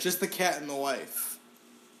wasn't there. Just the cat and the wife.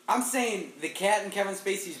 I'm saying the cat in Kevin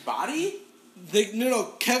Spacey's body? No,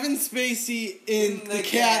 Kevin Spacey in the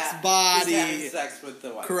cat's body. Is having sex with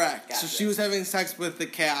the wife. Correct. Gotcha. So she was having sex with the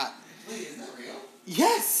cat. Wait, is that real?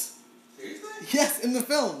 Yes. Seriously? Yes, in the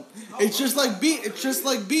film. It's just like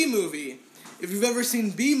B movie. If you've ever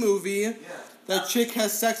seen B movie, that chick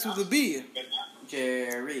has sex with a bee.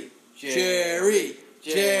 Jerry.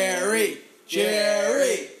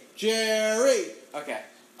 Okay.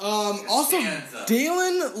 Also,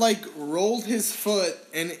 Dalen like rolled his foot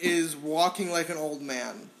and is walking like an old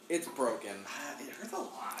man. It's broken. It hurts a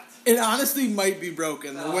lot. It honestly might be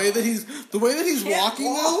broken. The way that he's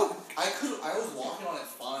walking though. I was walking on it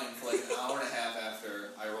fine for like an hour and a half after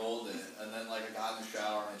I rolled it, and then like I got in the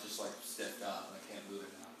shower and it just like stiffed up and I can't move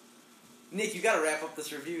it now. Nick, you gotta wrap up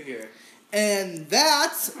this review here. And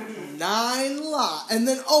that's 9 lives. And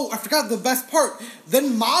then, I forgot the best part.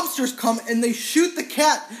 Then mobsters come and they shoot the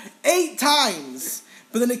cat 8 times.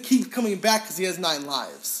 But then it keeps coming back because he has 9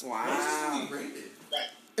 lives. Wow.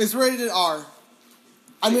 It's rated R.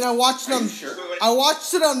 I mean, I watched it on. Sure? I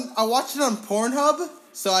watched it on Pornhub,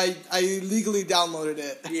 so I legally downloaded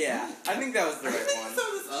it. Yeah, I think that was the right one.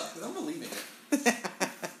 This up because I'm believing it.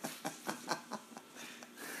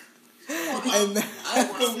 And I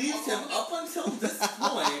believed him up until this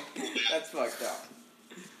point. That's fucked up.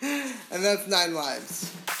 And that's 9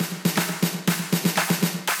 lives.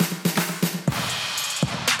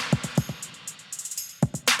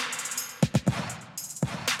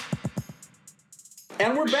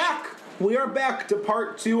 And we're back. We are back to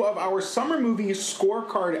part 2 of our summer movie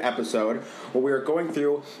scorecard episode, where we are going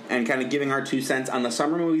through and kind of giving our 2 cents on the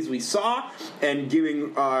summer movies we saw and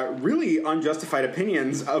giving really unjustified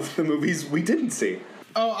opinions of the movies we didn't see.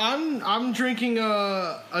 Oh, I'm drinking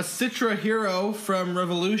a Citra Hero from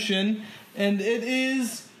Revolution, and it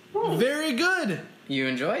is very good. You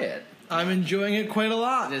enjoy it. I'm enjoying it quite a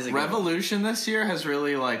lot. It is a good Revolution this year has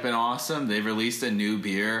really like been awesome. They've released a new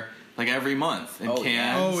beer. like every month in Oh, yeah.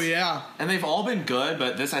 cans. Oh yeah, And they've all been good,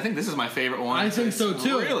 but I think this is my favorite one. I think so, It's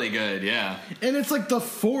too. Really good, yeah. and it's like the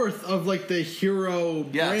fourth of like the hero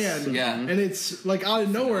Yes, brand. yeah. And it's like out of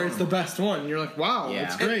nowhere, it's the best one. You're like, wow, Yeah.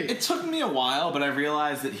 it's great. It took me a while, but I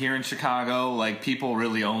realized that here in Chicago, like, people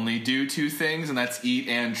really only do two things, and that's eat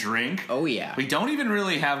and drink. Oh yeah. We don't even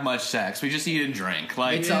really have much sex. We just eat and drink.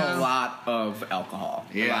 Like, It's Yeah. a lot of alcohol.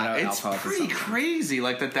 A lot yeah, of it's alcohol pretty consumption. crazy.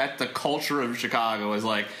 Like that the culture of Chicago is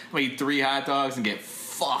like, we eat 3 hot dogs and get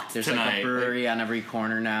fucked There's tonight. like a brewery on every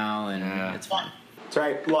corner now, and Yeah. it's fun. That's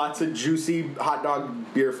right. Lots of juicy hot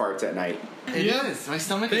dog beer farts at night. It Yeah. is. My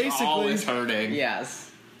stomach Basically. is always hurting.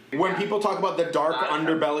 Yes. When people talk about the dark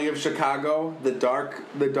underbelly of Chicago, the dark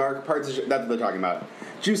parts of that's what they're talking about.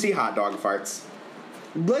 Juicy hot dog farts.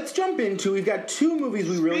 Let's jump into. We've got 2 movies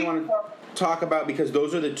we really want to talk about because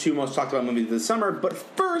those are the 2 most talked about movies this summer. But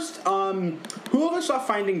first, who of us saw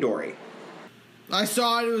Finding Dory? I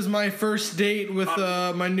saw it. It was my first date with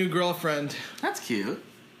my new girlfriend. That's cute.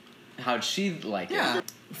 How'd she like Yeah. it?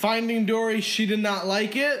 Finding Dory, she did not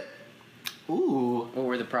like it. Ooh. What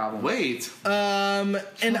were the problems? Wait. And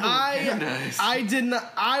Paradise. I did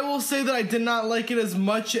not. I will say that I did not like it as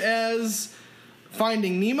much as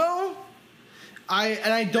Finding Nemo.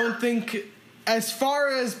 I don't think, as far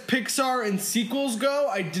as Pixar and sequels go,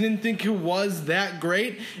 I didn't think it was that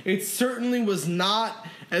great. It certainly was not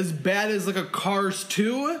as bad as like a Cars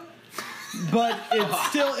 2, but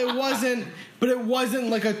it wasn't. But it wasn't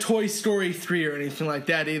like a Toy Story 3 or anything like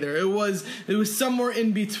that either. It was somewhere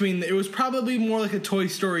in between. It was probably more like a Toy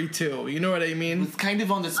Story 2. You know what I mean? It's kind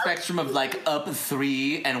of on the spectrum of like Up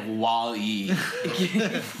 3 and Wall-E.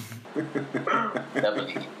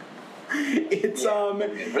 Definitely. It's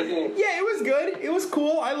yeah, it was good. It was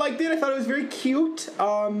cool. I liked it. I thought it was very cute.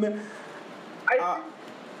 A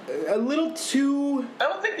little too I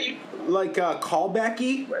don't think that you. like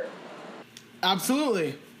callbacky.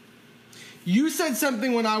 Absolutely. You said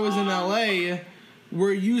something when I was in LA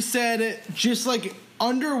where you said just like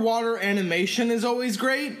underwater animation is always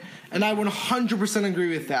great, and I 100% agree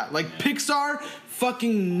with that. Like Pixar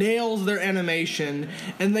fucking nails their animation,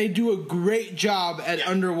 and they do a great job at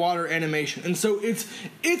underwater animation. And so it's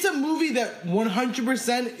a movie that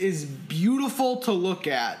 100% is beautiful to look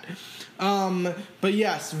at. But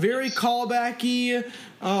yes, very callbacky,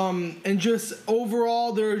 and just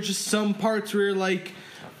overall there are just some parts where you're like,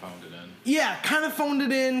 yeah, kind of phoned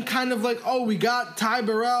it in, kind of like, oh, we got Ty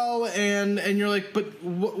Burrell, and you're like, but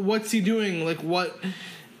what's he doing? Like, what?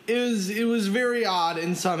 It was very odd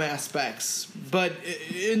in some aspects, but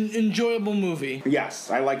enjoyable movie.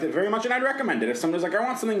 Yes, I liked it very much, and I'd recommend it. If someone's like, I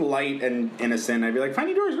want something light and innocent, I'd be like,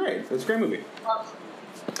 Finding Dory's great. It's a great movie.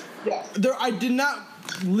 I did not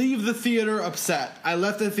leave the theater upset. I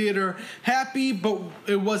left the theater happy, but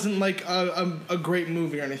it wasn't like a great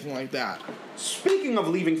movie or anything like that. Speaking of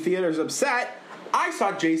leaving theaters upset, I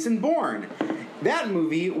saw Jason Bourne. That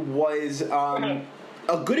movie was a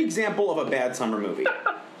good example of a bad summer movie.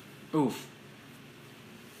 Oof.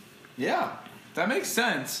 Yeah, that makes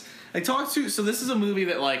sense. So this is a movie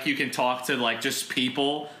that like you can talk to like just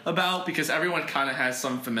people about because everyone kind of has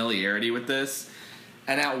some familiarity with this.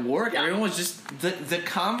 And at work, everyone was just the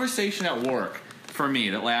conversation at work for me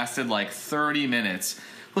that lasted like 30 minutes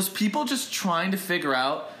was people just trying to figure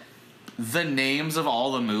out the names of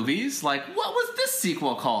all the movies. Like, what was this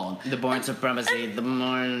sequel called? The Bourne Supremacy. The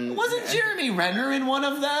Bourne. Wasn't Jeremy Renner in one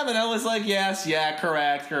of them? And I was like, yes, yeah,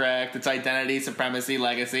 correct. It's Identity, Supremacy,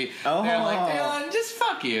 Legacy. Oh. They're like, Dylan, just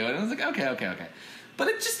fuck you. And I was like, okay. But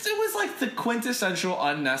it was like the quintessential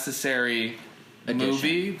unnecessary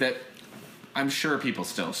movie that I'm sure people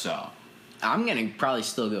still saw. I'm gonna probably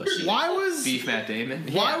still go see. Why was Beef Matt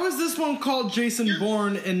Damon. Why was this one called Jason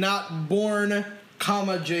Bourne and not Bourne,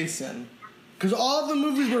 Jason? Because all of the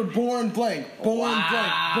movies were Bourne blank, Bourne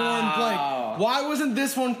blank, Bourne blank. Why wasn't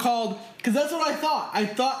this one called? Because that's what I thought.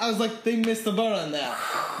 I was like, they missed the boat on that.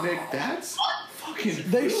 Nick, that's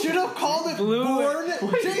fucking. They should have called it Bourne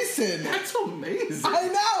Jason. That's amazing. I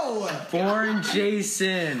know. Bourne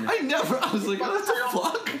Jason. I was like, what the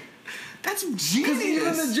fuck? That's Because even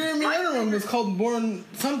the genius. Jeremy Renner one was called Bourne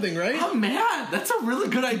something, right? I'm mad. That's a really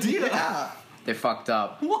good idea. Yeah. They fucked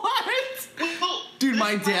up. What? Dude,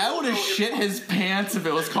 my dad would have shit his pants if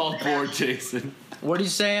it was called Bourne Jason. What are you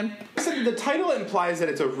saying? So the title implies that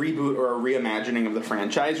it's a reboot or a reimagining of the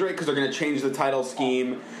franchise, right? Because they're going to change the title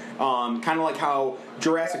scheme. Kind of like how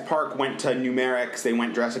Jurassic Park went to numerics. They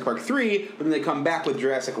went Jurassic Park 3, but then they come back with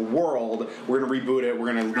Jurassic World. We're going to reboot it.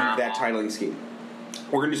 We're going to leave that titling scheme.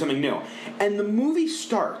 We're going to do something new. And the movie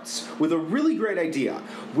starts with a really great idea,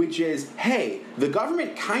 which is, hey, the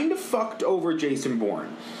government kind of fucked over Jason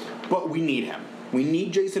Bourne, but we need him. We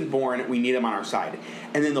need Jason Bourne. We need him on our side.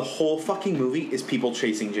 And then the whole fucking movie is people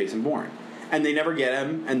chasing Jason Bourne. And they never get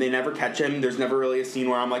him, and they never catch him. There's never really a scene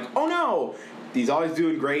where I'm like, oh no! He's always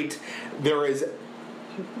doing great. There is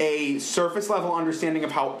a surface level understanding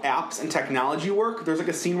of how apps and technology work. There's like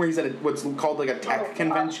a scene where he's at what's called like a tech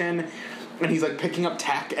convention, and he's like picking up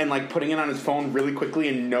tech and like putting it on his phone really quickly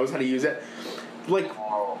and knows how to use it. Like,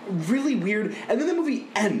 really weird. And then the movie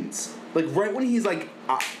ends. Like, right when he's like,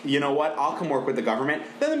 you know what, I'll come work with the government,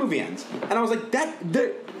 then the movie ends. And I was like,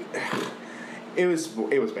 it was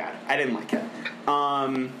bad. I didn't like it.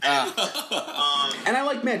 And I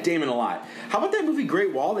like Matt Damon a lot. How about that movie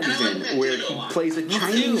Great Wall that he's in, where he plays a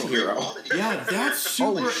Chinese hero? Yeah, that's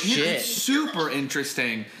super. Holy shit. It's super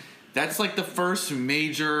interesting. That's like the first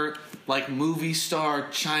major like movie star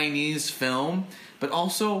Chinese film, but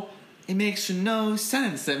also it makes no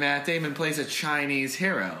sense that Matt Damon plays a Chinese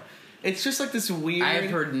hero. It's just like this weird. I've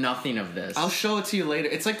heard nothing of this. I'll show it to you later.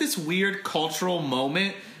 It's like this weird cultural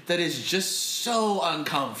moment that is just so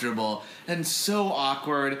uncomfortable and so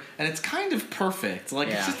awkward, and it's kind of perfect. Like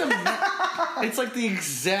it's just it's like the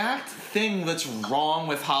exact thing that's wrong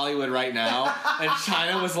with Hollywood right now, and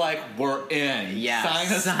China was like, "We're in. Yes,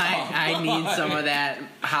 Sign us up." I need some of that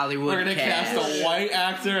Hollywood. We're gonna cast a white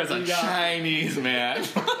actor as a Chinese man.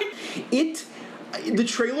 The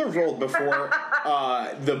trailer rolled before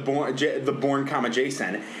the Bourne,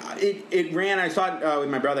 Jason. It ran. I saw it with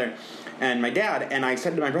my brother and my dad, and I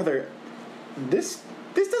said to my brother, "This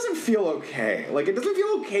doesn't feel okay. Like, it doesn't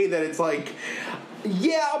feel okay that it's like,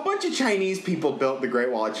 yeah, a bunch of Chinese people built the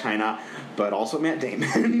Great Wall of China, but also Matt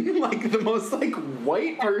Damon, like the most like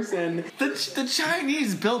white person. The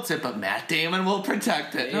Chinese built it, but Matt Damon will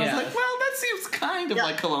protect it." And I was like, well, that seems kind of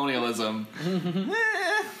like colonialism.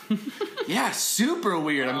 Yeah, super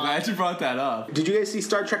weird. I'm glad you brought that up. Did you guys see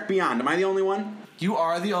Star Trek Beyond? Am I the only one? You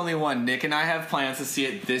are the only one. Nick and I have plans to see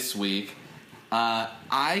it this week.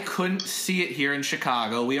 I couldn't see it here in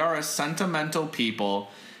Chicago. We are a sentimental people,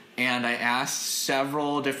 and I asked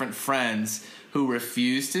several different friends who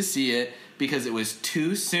refused to see it because it was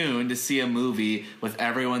too soon to see a movie with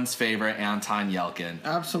everyone's favorite Anton Yelchin.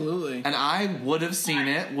 Absolutely. And I would have seen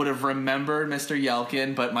it, would have remembered Mr.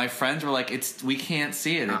 Yelchin, but my friends were like, we can't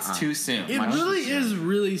see it. It's too soon. It really is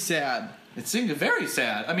really sad. It's very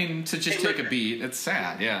sad. I mean, to just take a beat, it's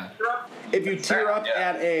sad, yeah. If you tear up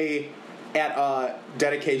at a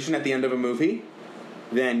dedication at the end of a movie,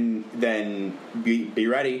 then be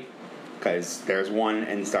ready, because there's one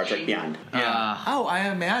in Star Trek Beyond. Yeah. I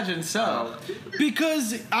imagine so.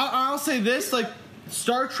 Because I'll say this, like,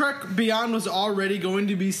 Star Trek Beyond was already going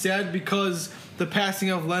to be sad because the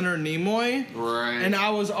passing of Leonard Nimoy. Right. And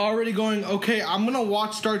I was already going, okay, I'm going to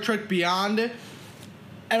watch Star Trek Beyond,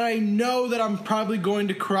 and I know that I'm probably going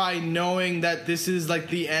to cry knowing that this is, like,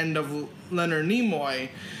 the end of Leonard Nimoy.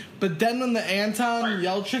 But then when the Anton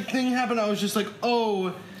Yelchin thing happened, I was just like,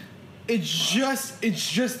 oh, it's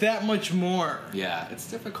just that much more. Yeah, it's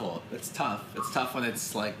difficult. It's tough. It's tough when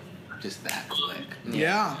it's, like, just that quick.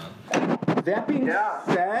 Yeah. That being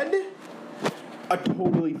said, a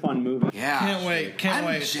totally fun movie. Yeah. Can't wait.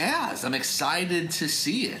 I'm jazzed. I'm excited to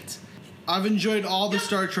see it. I've enjoyed all the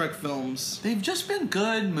Star Trek films. They've just been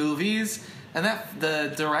good movies. And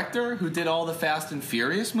the director who did all the Fast and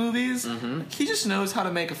Furious movies, he just knows how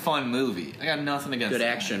to make a fun movie. I got nothing against Good that.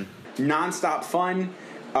 action. Non-stop fun.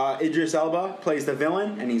 Idris Elba plays the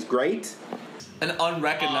villain, and he's great. And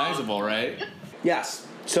unrecognizable, right? Yes.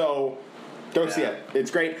 So, go see it.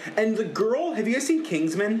 It's great. And the girl, have you guys seen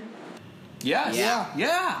Kingsman? Yes.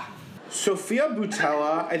 Yeah. Sophia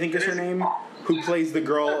Boutella, I think is her name, who plays the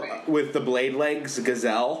girl with the blade legs,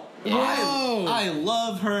 Gazelle. Whoa! I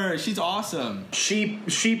love her. She's awesome. She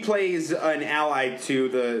plays an ally to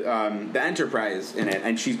the Enterprise in it,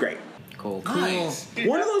 and she's great. Cool. Nice.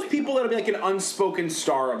 One of those people that'll be like an unspoken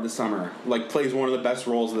star of the summer, like plays one of the best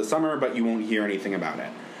roles of the summer, but you won't hear anything about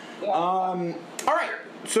it. All right,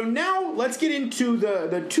 so now let's get into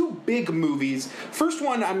the two big movies. First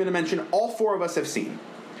one I'm going to mention, all four of us have seen.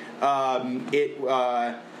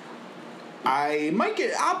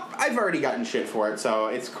 I've already gotten shit for it, so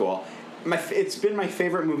it's cool. It's been my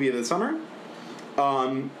favorite movie of the summer.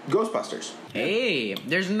 Ghostbusters. Hey,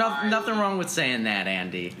 there's nothing wrong with saying that,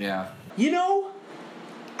 Andy. Yeah. You know,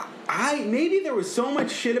 maybe there was so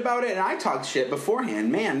much shit about it, and I talked shit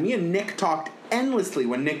beforehand. Man, me and Nick talked endlessly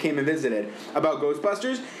when Nick came and visited about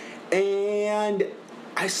Ghostbusters, and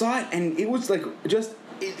I saw it, and it was like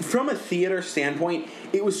from a theater standpoint,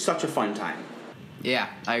 it was such a fun time. Yeah,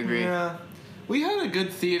 I agree. Yeah. We had a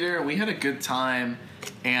good theater. We had a good time.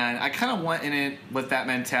 And I kind of went in it with that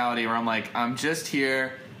mentality where I'm like, I'm just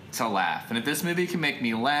here to laugh. And if this movie can make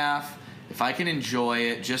me laugh if I can enjoy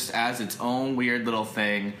it just as its own weird little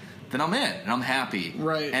thing, then I'm in and I'm happy.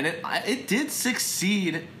 Right. And it did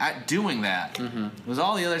succeed at doing that. Mm-hmm. It was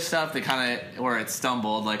all the other stuff that kind of where it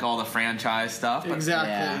stumbled, like all the franchise stuff. But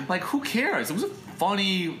Exactly. Yeah. like, who cares? It was a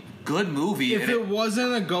funny, good movie. If and it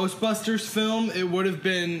wasn't a Ghostbusters film, it would have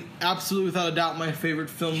been absolutely without a doubt my favorite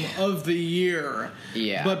film of the year.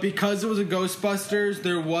 Yeah. But because it was a Ghostbusters,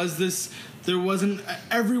 there wasn't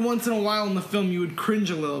every once in a while in the film you would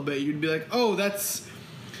cringe a little bit. You'd be like, "Oh, that's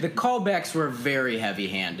The callbacks were very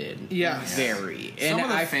heavy-handed. Yes. Very. Some And of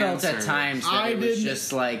the I fan felt at service. times that I it was didn't-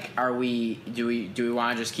 just like, do we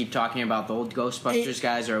want to just keep talking about the old Ghostbusters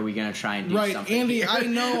guys, or are we going to try and do right, something? Andy." here? I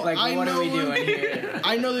know. Like, I what know are we doing here?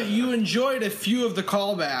 I know that you enjoyed a few of the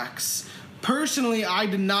callbacks. Personally, I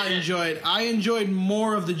did not enjoy it. I enjoyed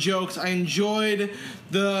more of the jokes. I enjoyed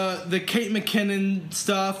the Kate McKinnon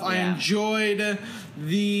stuff. I Yeah. enjoyed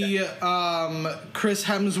the Chris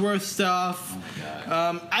Hemsworth stuff.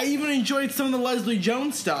 I even enjoyed some of the Leslie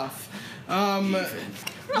Jones stuff.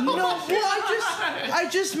 No, well, I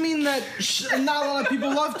just mean that not a lot of people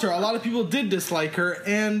loved her. A lot of people did dislike her,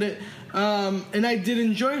 and I did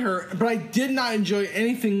enjoy her, but I did not enjoy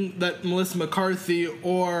anything that Melissa McCarthy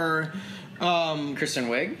or Kristen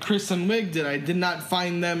Wiig? Kristen Wiig did. I did not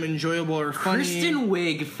find them enjoyable or funny. Kristen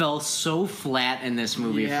Wiig fell so flat in this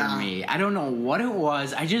movie Yeah. for me. I don't know what it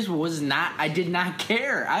was. I did not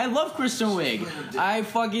care. I love Kristen Wiig. I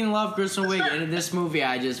fucking love Kristen Wiig. And in this movie,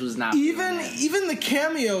 I just was not. Even the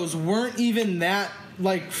cameos weren't even that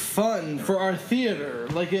like fun for our theater.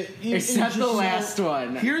 Like it Except the just- last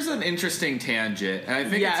one. Here's an interesting tangent, and I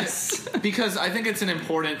think Yes. because I think it's an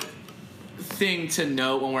important thing to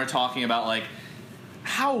note when we're talking about like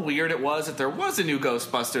how weird it was that there was a new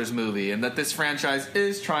Ghostbusters movie and that this franchise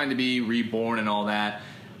is trying to be reborn and all that.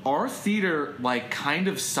 Our theater like kind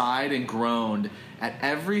of sighed and groaned at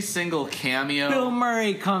every single cameo. Bill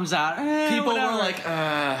Murray comes out. People whatever. were like,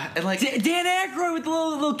 and like. Dan Aykroyd with the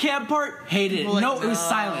little cat part. Hated it. People were No, like, it was no.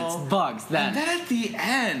 silence. Bugs. And then at the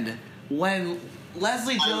end, when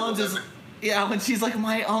Leslie Jones is, when she's like,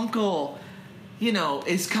 my uncle,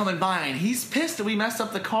 is coming by and he's pissed that we messed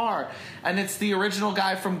up the car, and it's the original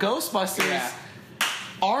guy from Ghostbusters. Yeah.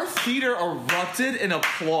 Our theater erupted in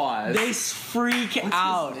applause. They freak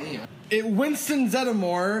out. Winston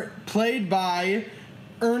Zeddemore, played by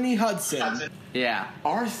Ernie Hudson. Yeah.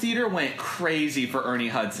 Our theater went crazy for Ernie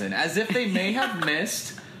Hudson, as if they may have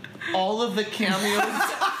missed all of the cameos.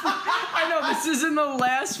 I know, this is in the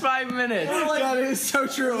last 5 minutes. That is so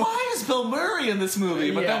true. Why is Bill Murray in this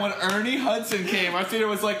movie? But then when Ernie Hudson came, our theater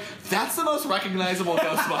was like, that's the most recognizable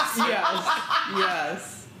Ghostbuster.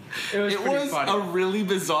 Yes. It was It pretty was funny. a really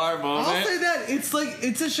bizarre moment. I'll say that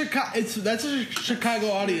that's a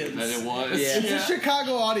Chicago audience. that it was. Yeah. It's a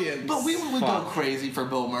Chicago audience. But we would go crazy for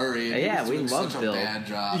Bill Murray. And Yeah, he was we doing love such Bill. a bad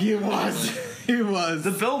job. He was. He was.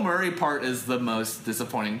 The Bill Murray part is the most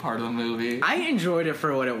disappointing part of the movie. I enjoyed it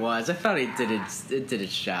for what it was. I thought it did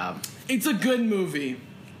its job. It's a good movie.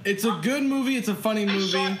 It's a good movie. It's a funny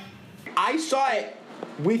movie. I saw it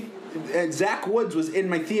with Zach Woods was in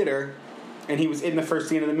my theater, and he was in the first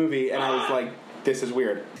scene of the movie, and I was like, "This is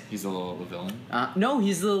weird." He's a little villain. No,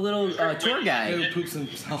 he's the little tour guy. He poops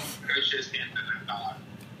himself.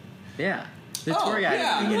 Yeah. The tour guy.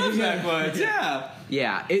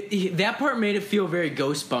 Yeah, that part made it feel very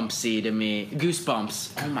Goosebumps-y to me.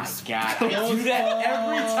 Goosebumps. Oh my god. I do that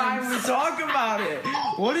every time we talk about it.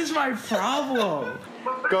 What is my problem?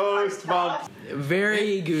 Ghost bumps.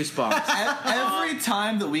 Very Goosebumps. Every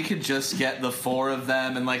time that we could just get the four of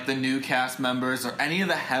them and like the new cast members or any of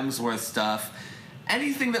the Hemsworth stuff,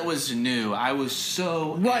 anything that was new, I was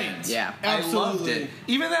so Right. in. Yeah. I loved Absolutely. it.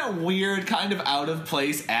 Even that weird kind of out of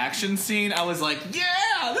place action scene, I was like,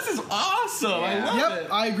 yeah, this is awesome. I Yeah. love Yep, it.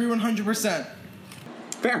 I agree 100%.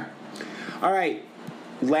 Fair. All right.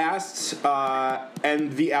 Last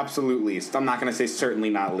and the absolute least. I'm not going to say certainly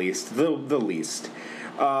not least. The least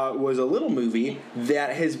was a little movie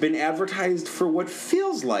that has been advertised for what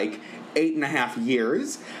feels like 8.5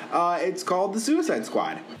 years. It's called The Suicide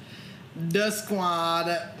Squad. The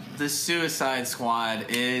Squad. The Suicide Squad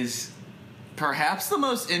is perhaps the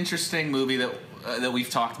most interesting movie that we've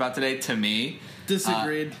talked about today to me.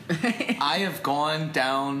 Disagreed. I have gone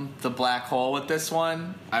down the black hole with this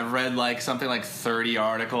one. I've read something like 30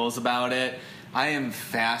 articles about it. I am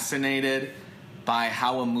fascinated by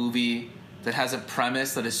how a movie that has a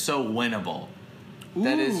premise that is so winnable,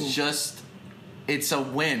 that is just, it's a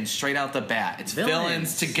win straight out the bat. It's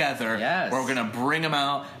villains together. Yes. We're going to bring them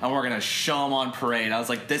out and we're going to show them on parade. I was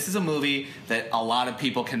like, this is a movie that a lot of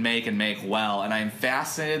people can make and make well. And I'm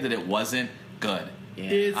fascinated that it wasn't good.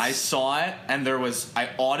 It's, I saw it, and I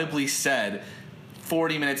audibly said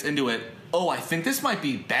 40 minutes into it, oh, I think this might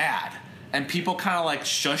be bad. And people kind of like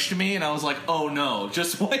shushed me, and I was like, oh no,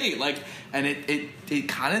 just wait. Like, and it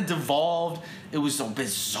kind of devolved. It was a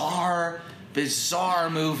bizarre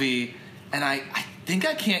movie, and I think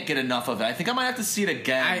I can't get enough of it. I think I might have to see it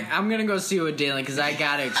again. I'm gonna go see it with Dalen because I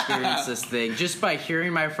gotta experience this thing. Just by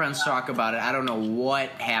hearing my friends talk about it, I don't know what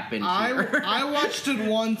happened here. I watched it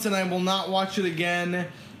once and I will not watch it again.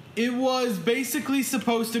 It was basically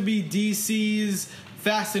supposed to be DC's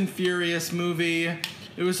Fast and Furious movie.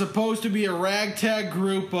 It was supposed to be a ragtag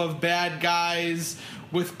group of bad guys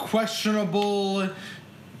with questionable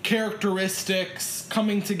characteristics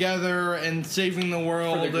coming together and saving the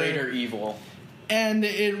world. For the greater evil. And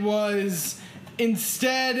it was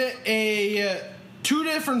instead two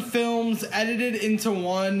different films edited into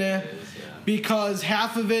one because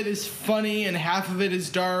half of it is funny and half of it is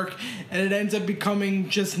dark, and it ends up becoming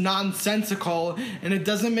just nonsensical, and it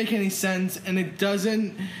doesn't make any sense, and it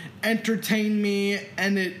doesn't entertain me,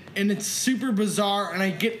 and it's super bizarre, and I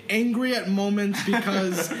get angry at moments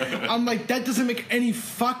because I'm like, that doesn't make any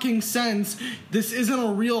fucking sense. This isn't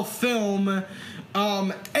a real film.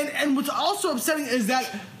 And what's also upsetting is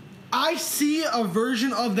that I see a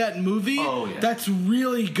version of that movie that's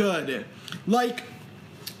really good. Like,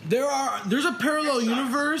 there's a parallel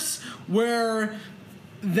universe where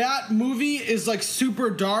that movie is like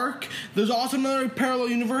super dark. There's also another parallel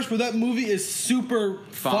universe where that movie is super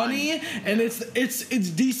funny, and it's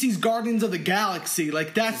DC's Guardians of the Galaxy.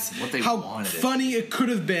 Like, that's how funny it could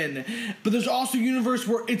have been. But there's also a universe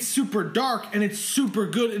where it's super dark and it's super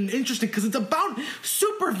good and interesting because it's about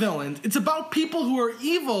supervillains. It's about people who are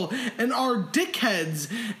evil and are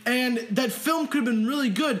dickheads, and that film could have been really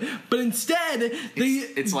good. But instead,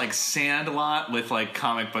 it's like Sandlot with like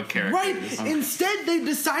comic book characters. Right. Instead,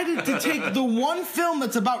 they decided to take the one film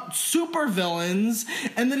that's about supervillains,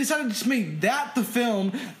 and they decided to just make that the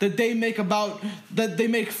film that they make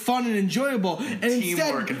fun and enjoyable. And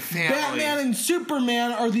instead, and family. Batman and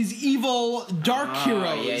Superman are these evil dark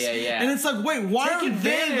heroes. Yeah. And it's like, wait, why aren't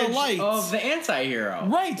they the lights of the anti-hero?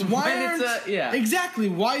 Right? Exactly.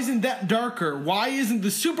 Why isn't that darker? Why isn't the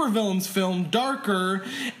supervillains film darker?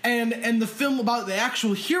 And the film about the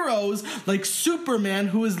actual heroes, like Superman,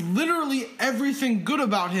 who is literally everything good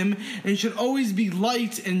about him and should always be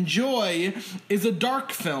light and joy, is a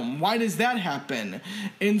dark film. Why does that happen?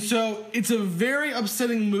 And so it's a very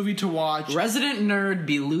upsetting movie to watch. Resident nerd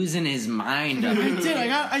be losing his mind. I did.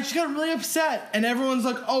 I just got really upset, and everyone's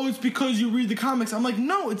like, "Oh, it's because you read the comics." I'm like,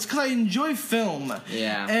 "No, it's because I enjoy film."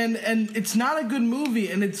 Yeah. And it's not a good movie,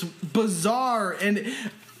 and it's bizarre. And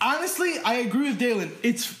honestly, I agree with Dalen.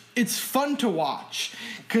 It's fun to watch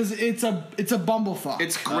because it's a bumblefuck.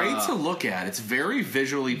 It's great to look at. It's very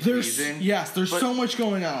visually pleasing. There's so much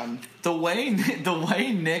going on. The way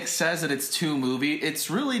Nick says that it's two movie, it's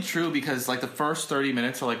really true because like the first 30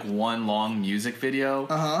 minutes are like one long music video,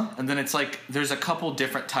 and then it's like there's a couple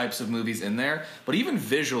different types of movies in there. But even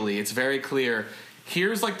visually, it's very clear.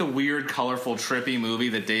 Here's like the weird, colorful, trippy movie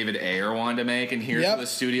that David Ayer wanted to make, and here's where the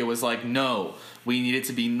studio was like, no. We need it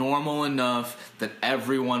to be normal enough that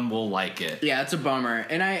everyone will like it. Yeah, it's a bummer.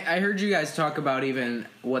 And I heard you guys talk about even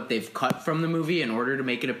what they've cut from the movie in order to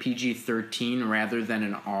make it a PG-13 rather than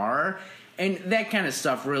an R. And that kind of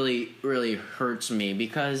stuff really, really hurts me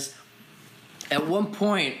because at one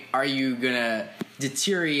point are you going to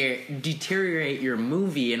deteriorate your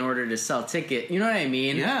movie in order to sell ticket? You know what I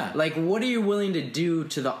mean? Yeah. Like, what are you willing to do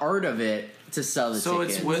to the art of it to sell the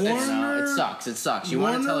tickets? It sucks. You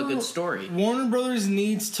want to tell a good story. Warner Brothers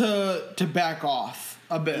needs to back off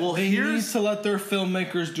a bit. Well, they need to let their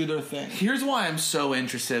filmmakers do their thing. Here's why I'm so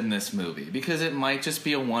interested in this movie. Because it might just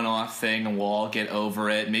be a one-off thing and we'll all get over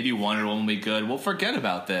it. Maybe Wonder Woman will be good. We'll forget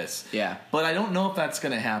about this. Yeah. But I don't know if that's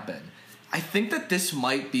going to happen. I think that this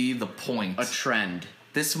might be the point. A trend.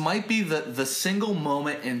 This might be the single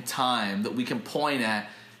moment in time that we can point at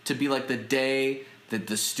to be like the day that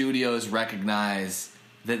the studios recognize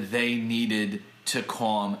that they needed to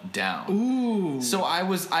calm down. Ooh. So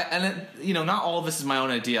not all of this is my own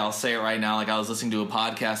idea. I'll say it right now. Like, I was listening to a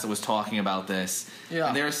podcast that was talking about this. Yeah.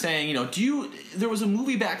 And they were saying, there was a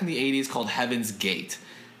movie back in the 80s called Heaven's Gate.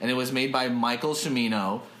 And it was made by Michael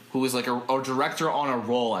Cimino, who was like a director on a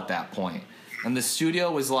roll at that point. And the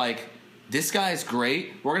studio was like, this guy's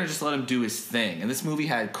great. We're going to just let him do his thing. And this movie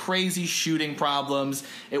had crazy shooting problems.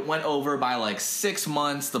 It went over by like 6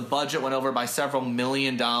 months. The budget went over by several $1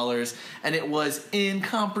 million. And it was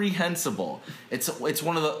incomprehensible. It's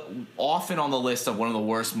one of the, often on the list of one of the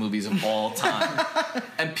worst movies of all time.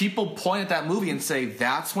 And people point at that movie and say,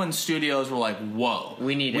 that's when studios were like, whoa.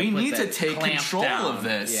 We need to take control of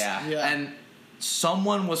this. Yeah. And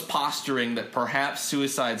someone was posturing that perhaps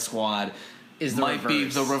Suicide Squad might be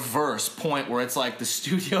the reverse point where it's like the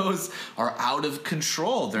studios are out of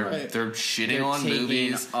control. They're shitting on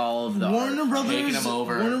movies. All of the Warner Brothers, taking them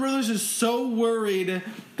over. Warner Brothers is so worried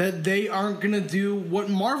that they aren't gonna do what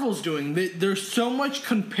Marvel's doing. There's so much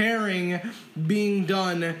comparing being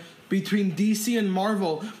done between DC and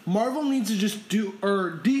Marvel. Marvel needs to just do,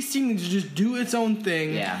 or DC needs to just do its own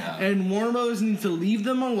thing. Yeah. And Warner Brothers needs to leave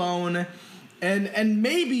them alone. And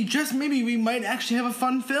maybe, just maybe, we might actually have a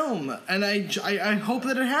fun film. And I hope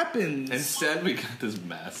that it happens. Instead, we got this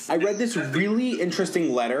mess. I read this really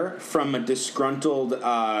interesting letter from a disgruntled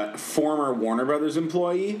former Warner Brothers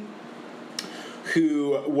employee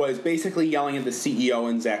who was basically yelling at the CEO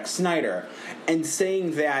and Zack Snyder and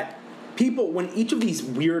saying that people, when each of these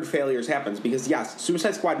weird failures happens, because yes,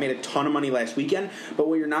 Suicide Squad made a ton of money last weekend, but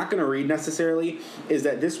what you're not going to read necessarily is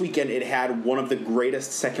that this weekend it had one of the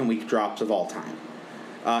greatest second week drops of all time.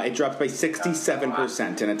 It dropped by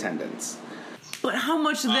 67% in attendance. But how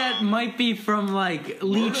much of that might be from, like,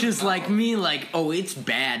 leeches like me, like, oh, it's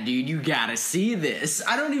bad, dude, you gotta see this.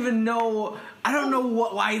 I don't know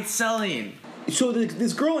why it's selling. So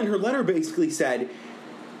this girl in her letter basically said,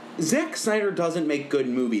 Zack Snyder doesn't make good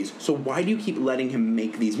movies, so why do you keep letting him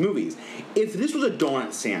make these movies? If this was a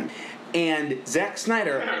donut stand and Zack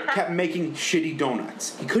Snyder kept making shitty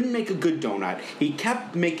donuts, he couldn't make a good donut, he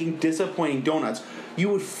kept making disappointing donuts, you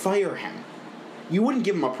would fire him. You wouldn't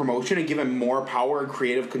give him a promotion and give him more power and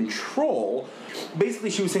creative control. Basically,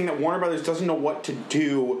 she was saying that Warner Brothers doesn't know what to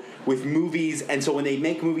do with movies, and so when they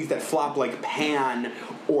make movies that flop like Pan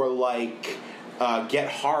or like Get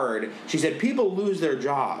Hard, she said people lose their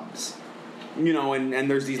jobs, you know, and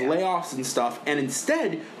there's these layoffs and stuff, and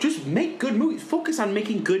instead just make good movies. Focus on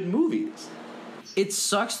making good movies. It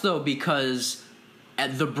sucks though because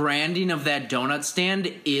the branding of that donut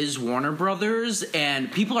stand is Warner Brothers,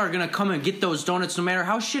 and people are gonna come and get those donuts no matter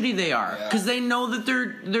how shitty they are because they know that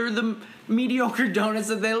they're the mediocre donuts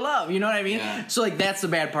that they love. You know what I mean? Yeah. So like that's the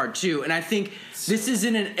bad part too. And I think this is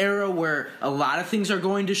in an era where a lot of things are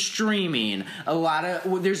going to streaming.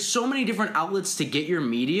 There's so many different outlets to get your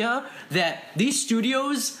media that these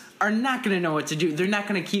studios are not going to know what to do. They're not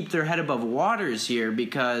going to keep their head above waters here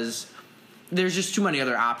because there's just too many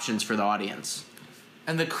other options for the audience.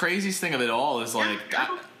 And the craziest thing of it all is like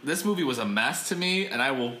this movie was a mess to me, and I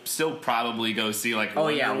will still probably go see like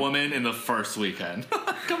Wonder Woman in the first weekend.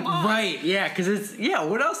 Come on, right? Yeah, because it's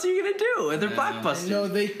what else are you gonna do? They're blockbusters. No,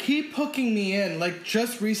 they keep hooking me in. Like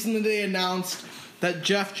just recently, they announced that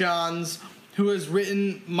Jeff Johns, who has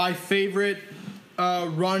written my favorite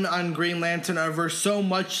run on Green Lantern ever, so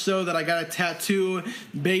much so that I got a tattoo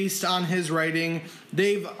based on his writing.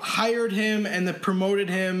 They've hired him and they promoted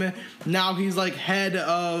him. Now he's like head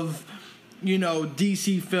of,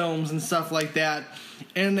 DC films and stuff like that.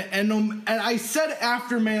 And I said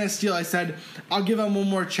after Man of Steel, I said I'll give him one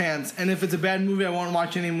more chance, and if it's a bad movie, I won't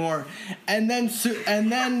watch anymore. And then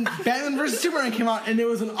Batman vs Superman came out, and it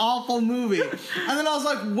was an awful movie. And then I was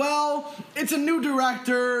like, well, it's a new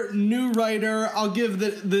director, new writer. I'll give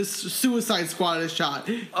this Suicide Squad a shot.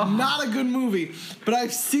 Not a good movie, but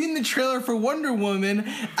I've seen the trailer for Wonder Woman,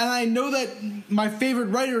 and I know that my favorite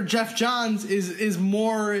writer, Jeff Johns, is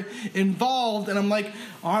more involved, and I'm like,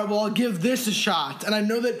 all right, well, I'll give this a shot. And I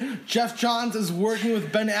know that Jeff Johns is working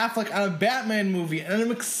with Ben Affleck on a Batman movie, and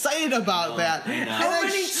I'm excited about that. How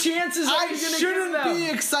many chances are you going to give them? I shouldn't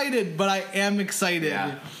be excited, but I am excited.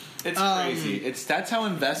 Yeah. It's crazy. That's how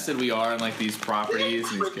invested we are in like these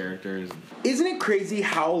properties and these characters. Isn't it crazy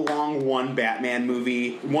how long one good Batman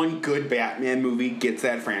movie gets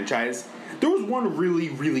that franchise? There was one really,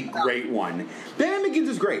 really great one. Batman Begins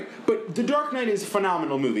is great, but The Dark Knight is a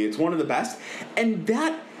phenomenal movie. It's one of the best. And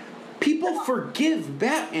that, people forgive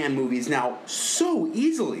Batman movies now so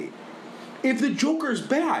easily. If the Joker's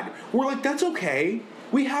bad, we're like, that's okay.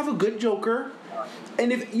 We have a good Joker.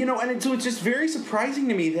 And so it's just very surprising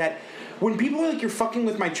to me that when people are like, you're fucking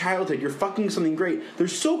with my childhood, you're fucking something great, they're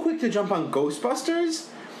so quick to jump on Ghostbusters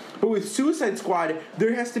But with Suicide Squad,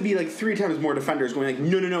 there has to be like 3 times more defenders going like,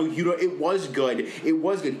 no, you don't. It was good.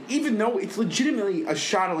 Even though it's legitimately a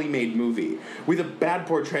shoddily made movie with a bad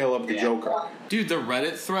portrayal of the Joker. Dude, the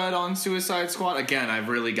Reddit thread on Suicide Squad, again, I've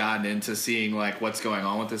really gotten into seeing like what's going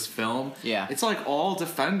on with this film. Yeah. It's like all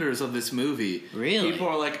defenders of this movie. Really? People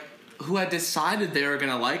are like, who had decided they were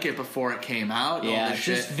gonna like it before it came out. Yeah, all this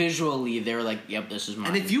just shit. Visually, they were like, "Yep, this is mine."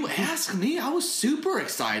 And if you ask me, I was super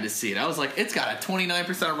excited to see it. I was like, it's got a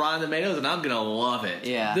 29% Rotten Tomatoes, and I'm gonna love it.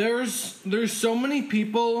 yeah, There's so many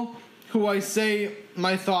people who I say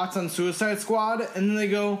my thoughts on Suicide Squad, and then they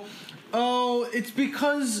go, "Oh, it's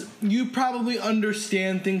because you probably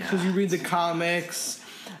understand things because you read the comics."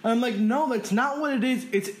 And I'm like, no, that's not what it is.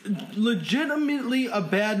 It's legitimately a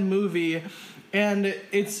bad movie. And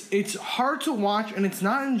it's hard to watch, and it's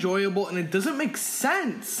not enjoyable, and it doesn't make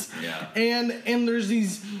sense. Yeah. And there's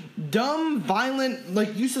these dumb, violent,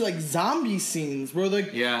 like you said, like zombie scenes where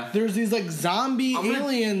like there's these like zombie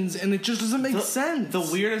aliens, and it just doesn't make sense. The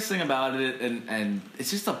weirdest thing about it, and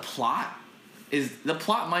it's just the plot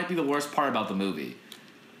might be the worst part about the movie.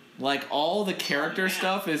 Like, all the character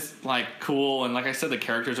stuff is, like, cool, and like I said, the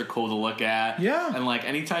characters are cool to look at. Yeah. And, like,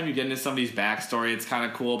 anytime you get into somebody's backstory, it's kind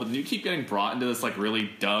of cool, but then you keep getting brought into this, like,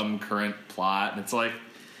 really dumb current plot, and it's like,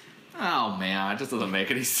 oh, man, it just doesn't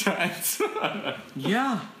make any sense.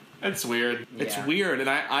 Yeah. It's weird. It's weird, and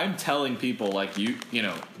I'm telling people, like, you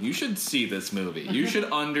should see this movie. You should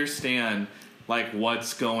understand, like,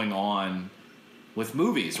 what's going on with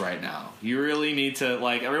movies right now. You really need to,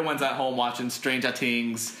 like, everyone's at home watching Stranger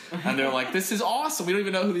Things, and they're like, this is awesome. We don't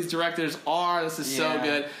even know who these directors are. This is so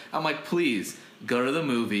good. I'm like, please, go to the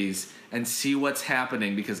movies and see what's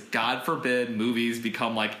happening, because God forbid movies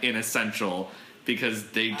become, like, inessential because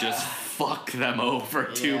they just fuck them over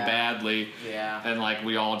too badly. Yeah. And, like,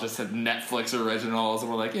 we all just had Netflix originals,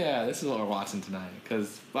 and we're like, yeah, this is what we're watching tonight, because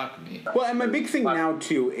fuck me. Well, and my big thing now,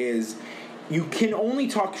 too, is you can only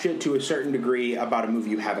talk shit to a certain degree about a movie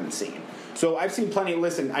you haven't seen. So I've seen plenty.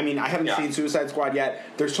 Listen, I mean, I haven't seen Suicide Squad yet.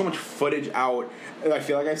 There's so much footage out. I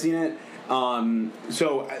feel like I've seen it.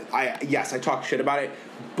 So I talk shit about it,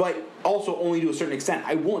 but also only to a certain extent.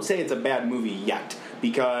 I won't say it's a bad movie yet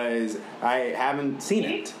because I haven't seen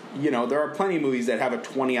it. You know, there are plenty of movies that have a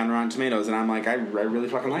 20 on Rotten Tomatoes, and I'm like, I really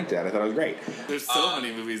fucking liked it. I thought it was great. There's so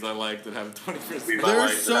many movies I like that have a 20%.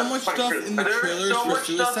 There's so much stuff in the trailers for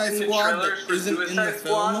Suicide Squad that isn't in the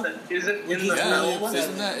film.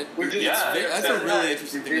 Isn't that? That's a really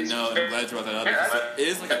interesting thing to know, and I'm glad you brought that up. Because there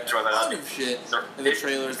is like a ton of shit in the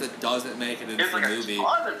trailers that doesn't make it into the movie.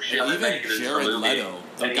 And even Jared Leto,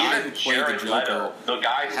 the guy who played the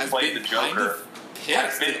Joker, has been kind of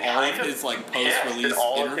pissed in all of his like post-release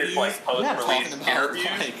interviews, talking about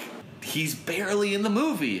like he's barely in the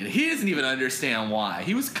movie, and he doesn't even understand why.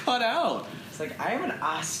 He was cut out. It's like, I am an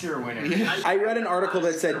Oscar winner. I read an article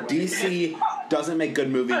that said DC doesn't make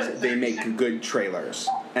good movies, they make good trailers.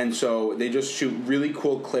 And so they just shoot really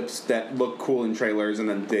cool clips that look cool in trailers, and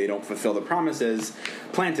then they don't fulfill the promises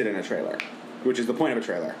planted in a trailer, which is the point of a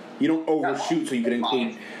trailer. You don't overshoot so you can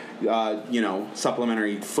include,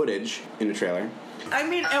 supplementary footage in a trailer. I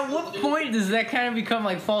mean, at what point does that kind of become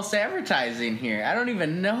like false advertising here? I don't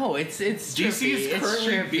even know. It's DC is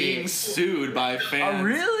currently being sued by fans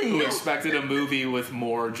who expected a movie with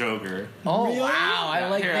more Joker. Oh, really? Wow, I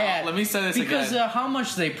like that. Let me say this because again. How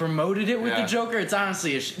much they promoted it with the Joker, it's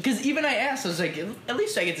honestly because even I asked, I was like, at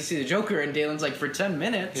least I get to see the Joker, and Dalen's like, for 10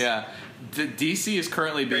 minutes. Yeah, DC is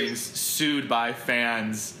currently being sued by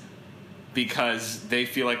fans because they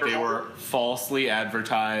feel like they were falsely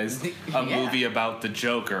advertised a movie about the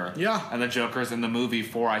Joker. Yeah. And the Joker's in the movie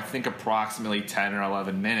for, I think, approximately 10 or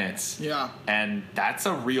 11 minutes. Yeah. And that's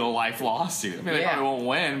a real-life lawsuit. I mean, they probably won't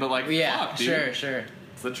win, but, like, fuck, dude. Sure.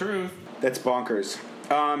 It's the truth. That's bonkers.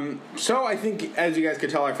 So I think, as you guys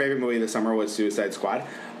could tell, our favorite movie this summer was Suicide Squad.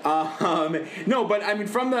 No, but I mean,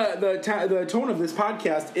 from the tone of this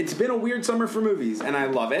podcast, it's been a weird summer for movies, and I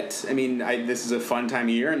love it. I mean, this is a fun time of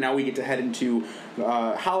year, and now we get to head into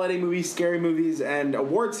holiday movies, scary movies, and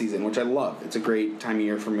award season, which I love. It's a great time of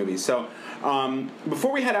year for movies. So,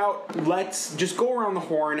 before we head out, let's just go around the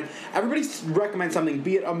horn. Everybody recommend something,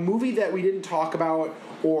 be it a movie that we didn't talk about,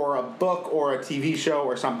 or a book, or a TV show,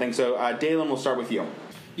 or something. So, Dalen, we'll start with you.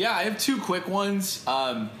 Yeah, I have two quick ones.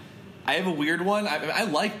 I have a weird one. I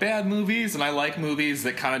like bad movies, and I like movies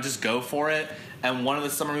that kind of just go for it. And one of the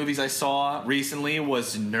summer movies I saw recently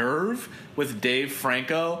was Nerve with Dave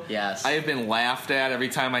Franco. Yes. I have been laughed at every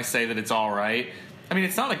time I say that it's all right. I mean,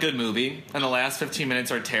 it's not a good movie, and the last 15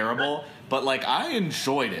 minutes are terrible, but, like, I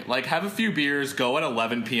enjoyed it. Like, have a few beers, go at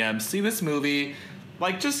 11 p.m., see this movie.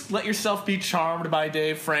 Like, just let yourself be charmed by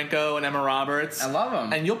Dave Franco and Emma Roberts. I love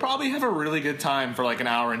them. And you'll probably have a really good time for like an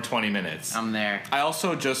hour and 20 minutes. I'm there. I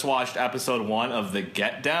also just watched episode 1 of The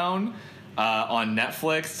Get Down on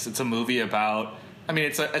Netflix. It's a movie about... I mean,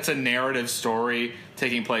 it's a narrative story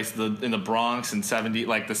taking place in the Bronx in the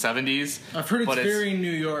 70s. I've heard it's very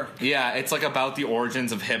New York. Yeah, it's like about the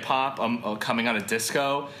origins of hip hop coming out of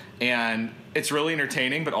disco, and it's really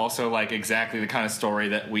entertaining, but also like exactly the kind of story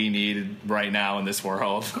that we need right now in this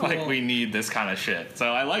world. Cool. Like we need this kind of shit.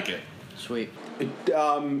 So I like it. Sweet.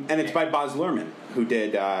 And it's by Baz Luhrmann, who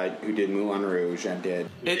did Moulin Rouge and did.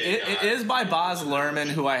 It is by Baz Luhrmann,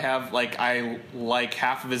 who I like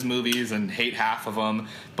half of his movies and hate half of them.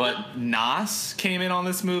 But Nas came in on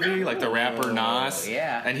this movie, like the rapper Nas,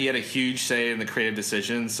 yeah, and he had a huge say in the creative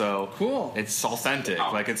decision. So cool. It's authentic.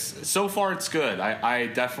 Like it's so far it's good. I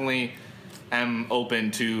definitely am open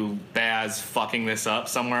to Baz fucking this up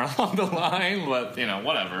somewhere along the line, but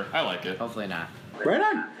whatever. I like it. Hopefully not.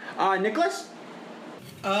 Right on, Nicholas.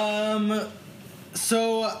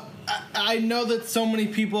 So I know that so many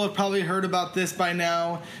people have probably heard about this by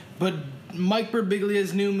now, but Mike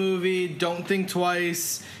Birbiglia's new movie, Don't Think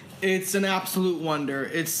Twice, it's an absolute wonder.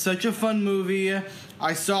 It's such a fun movie.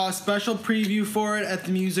 I saw a special preview for it at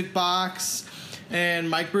the Music Box, and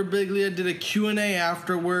Mike Birbiglia did a Q&A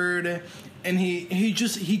afterward, and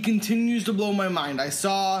he continues to blow my mind. I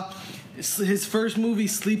saw his first movie,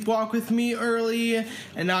 Sleepwalk with Me, early,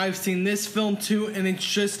 and now I've seen this film too, and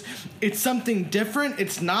it's something different.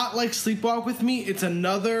 It's not like Sleepwalk with Me. It's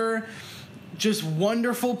another just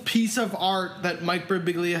wonderful piece of art that Mike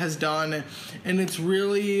Birbiglia has done, and it's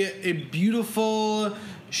really a beautiful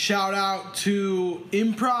shout out to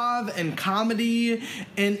improv and comedy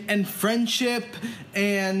and friendship,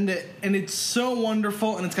 and it's so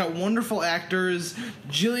wonderful, and it's got wonderful actors.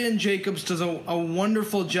 Jillian Jacobs does a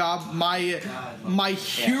wonderful job. My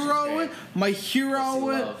hero,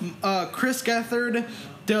 Chris Gethard,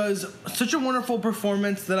 does such a wonderful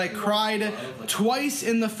performance that I cried twice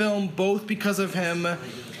in the film, both because of him.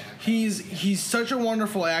 He's such a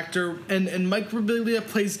wonderful actor, and Mike Birbiglia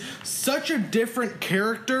plays such a different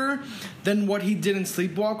character than what he did in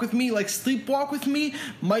Sleepwalk with Me. Like Sleepwalk with Me,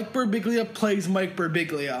 Mike Birbiglia plays Mike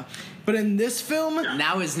Birbiglia. But in this film,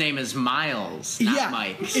 now his name is Miles, not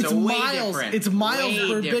Mike. It's so way Miles. Different. It's Miles way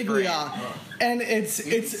Birbiglia. Different. And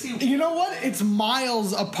it's you know what? It's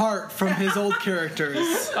miles apart from his old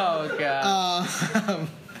characters. Oh god.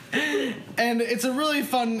 And it's a really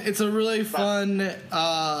fun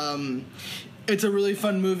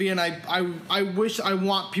movie, and I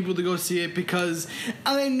want people to go see it, because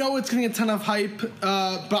I know it's getting a ton of hype,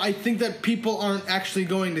 but I think that people aren't actually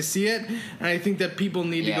going to see it, and I think that people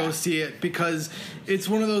need to go see it, because it's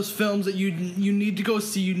one of those films that you need to go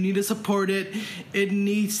see. You need to support it. It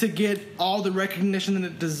needs to get all the recognition that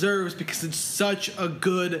it deserves, because it's such a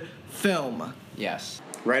good film. Yes.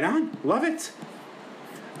 Right on. Love it.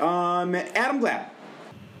 Adam Glad.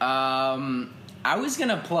 I was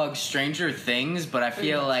gonna plug Stranger Things, but I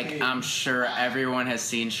feel like I'm sure everyone has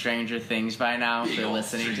seen Stranger Things by now if they're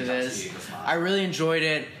listening to this. I really enjoyed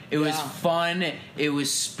it. It was fun. It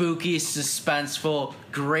was spooky, suspenseful,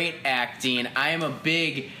 great acting. I am a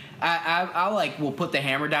big... I will put the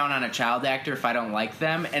hammer down on a child actor if I don't like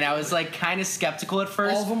them, and I was like kind of skeptical at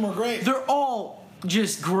first. All of them were great. They're all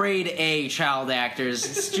just grade A child actors.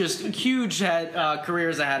 It's just huge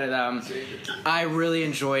careers ahead of them. I really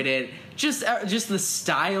enjoyed it. Just the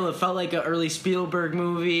style, it felt like an early Spielberg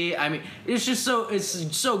movie. I mean, it's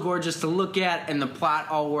so gorgeous to look at, and the plot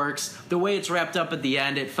all works. The way it's wrapped up at the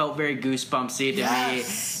end, it felt very goosebumpsy to me.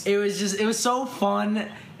 It was so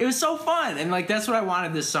fun. It was so fun, and like that's what I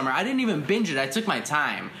wanted this summer. I didn't even binge it. I took my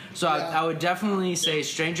time. So I would definitely say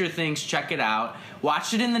Stranger Things, check it out.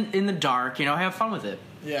 Watch it in the dark, have fun with it.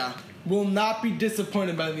 Yeah. Will not be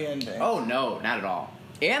disappointed by the ending. Oh no, not at all.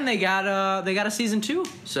 And they got a season 2,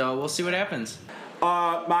 so we'll see what happens.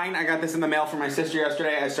 Mine, I got this in the mail from my sister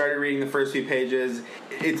yesterday. I started reading the first few pages.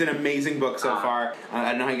 It's an amazing book so far.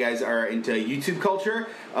 I don't know how you guys are into YouTube culture,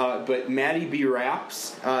 but Maddie B.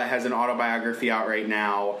 Raps has an autobiography out right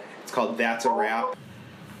now. It's called That's a Rap.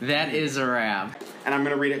 That is a rap. And I'm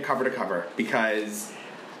going to read it cover to cover because,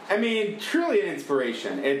 truly an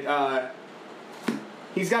inspiration.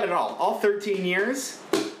 He's got it all. All 13 years.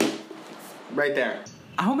 Right there.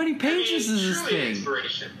 How many pages is this thing?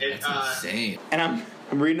 Inspiration. It's insane. And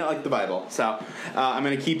I'm reading it like the Bible, so I'm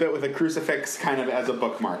gonna keep it with a crucifix kind of as a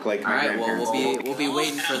bookmark, like my grandparents. All right, well we'll be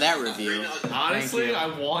waiting for that review. Honestly, I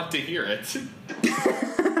want to hear it.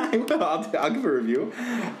 I will. I'll give a review.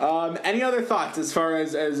 Any other thoughts as far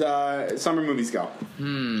as summer movies go?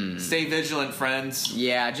 Stay vigilant, friends.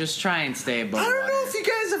 Yeah, just try and stay above I don't know water. if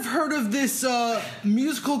you guys have heard of this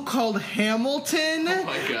musical called Hamilton. Oh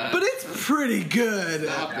my God. But it's pretty good.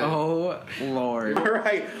 Oh, Lord. All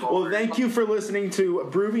right. Well, thank you for listening to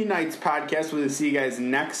Broovy Nights podcast. We'll see you guys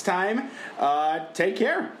next time. Take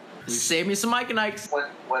care. Save me some Mike and Ikes.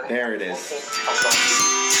 There it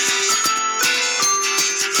is.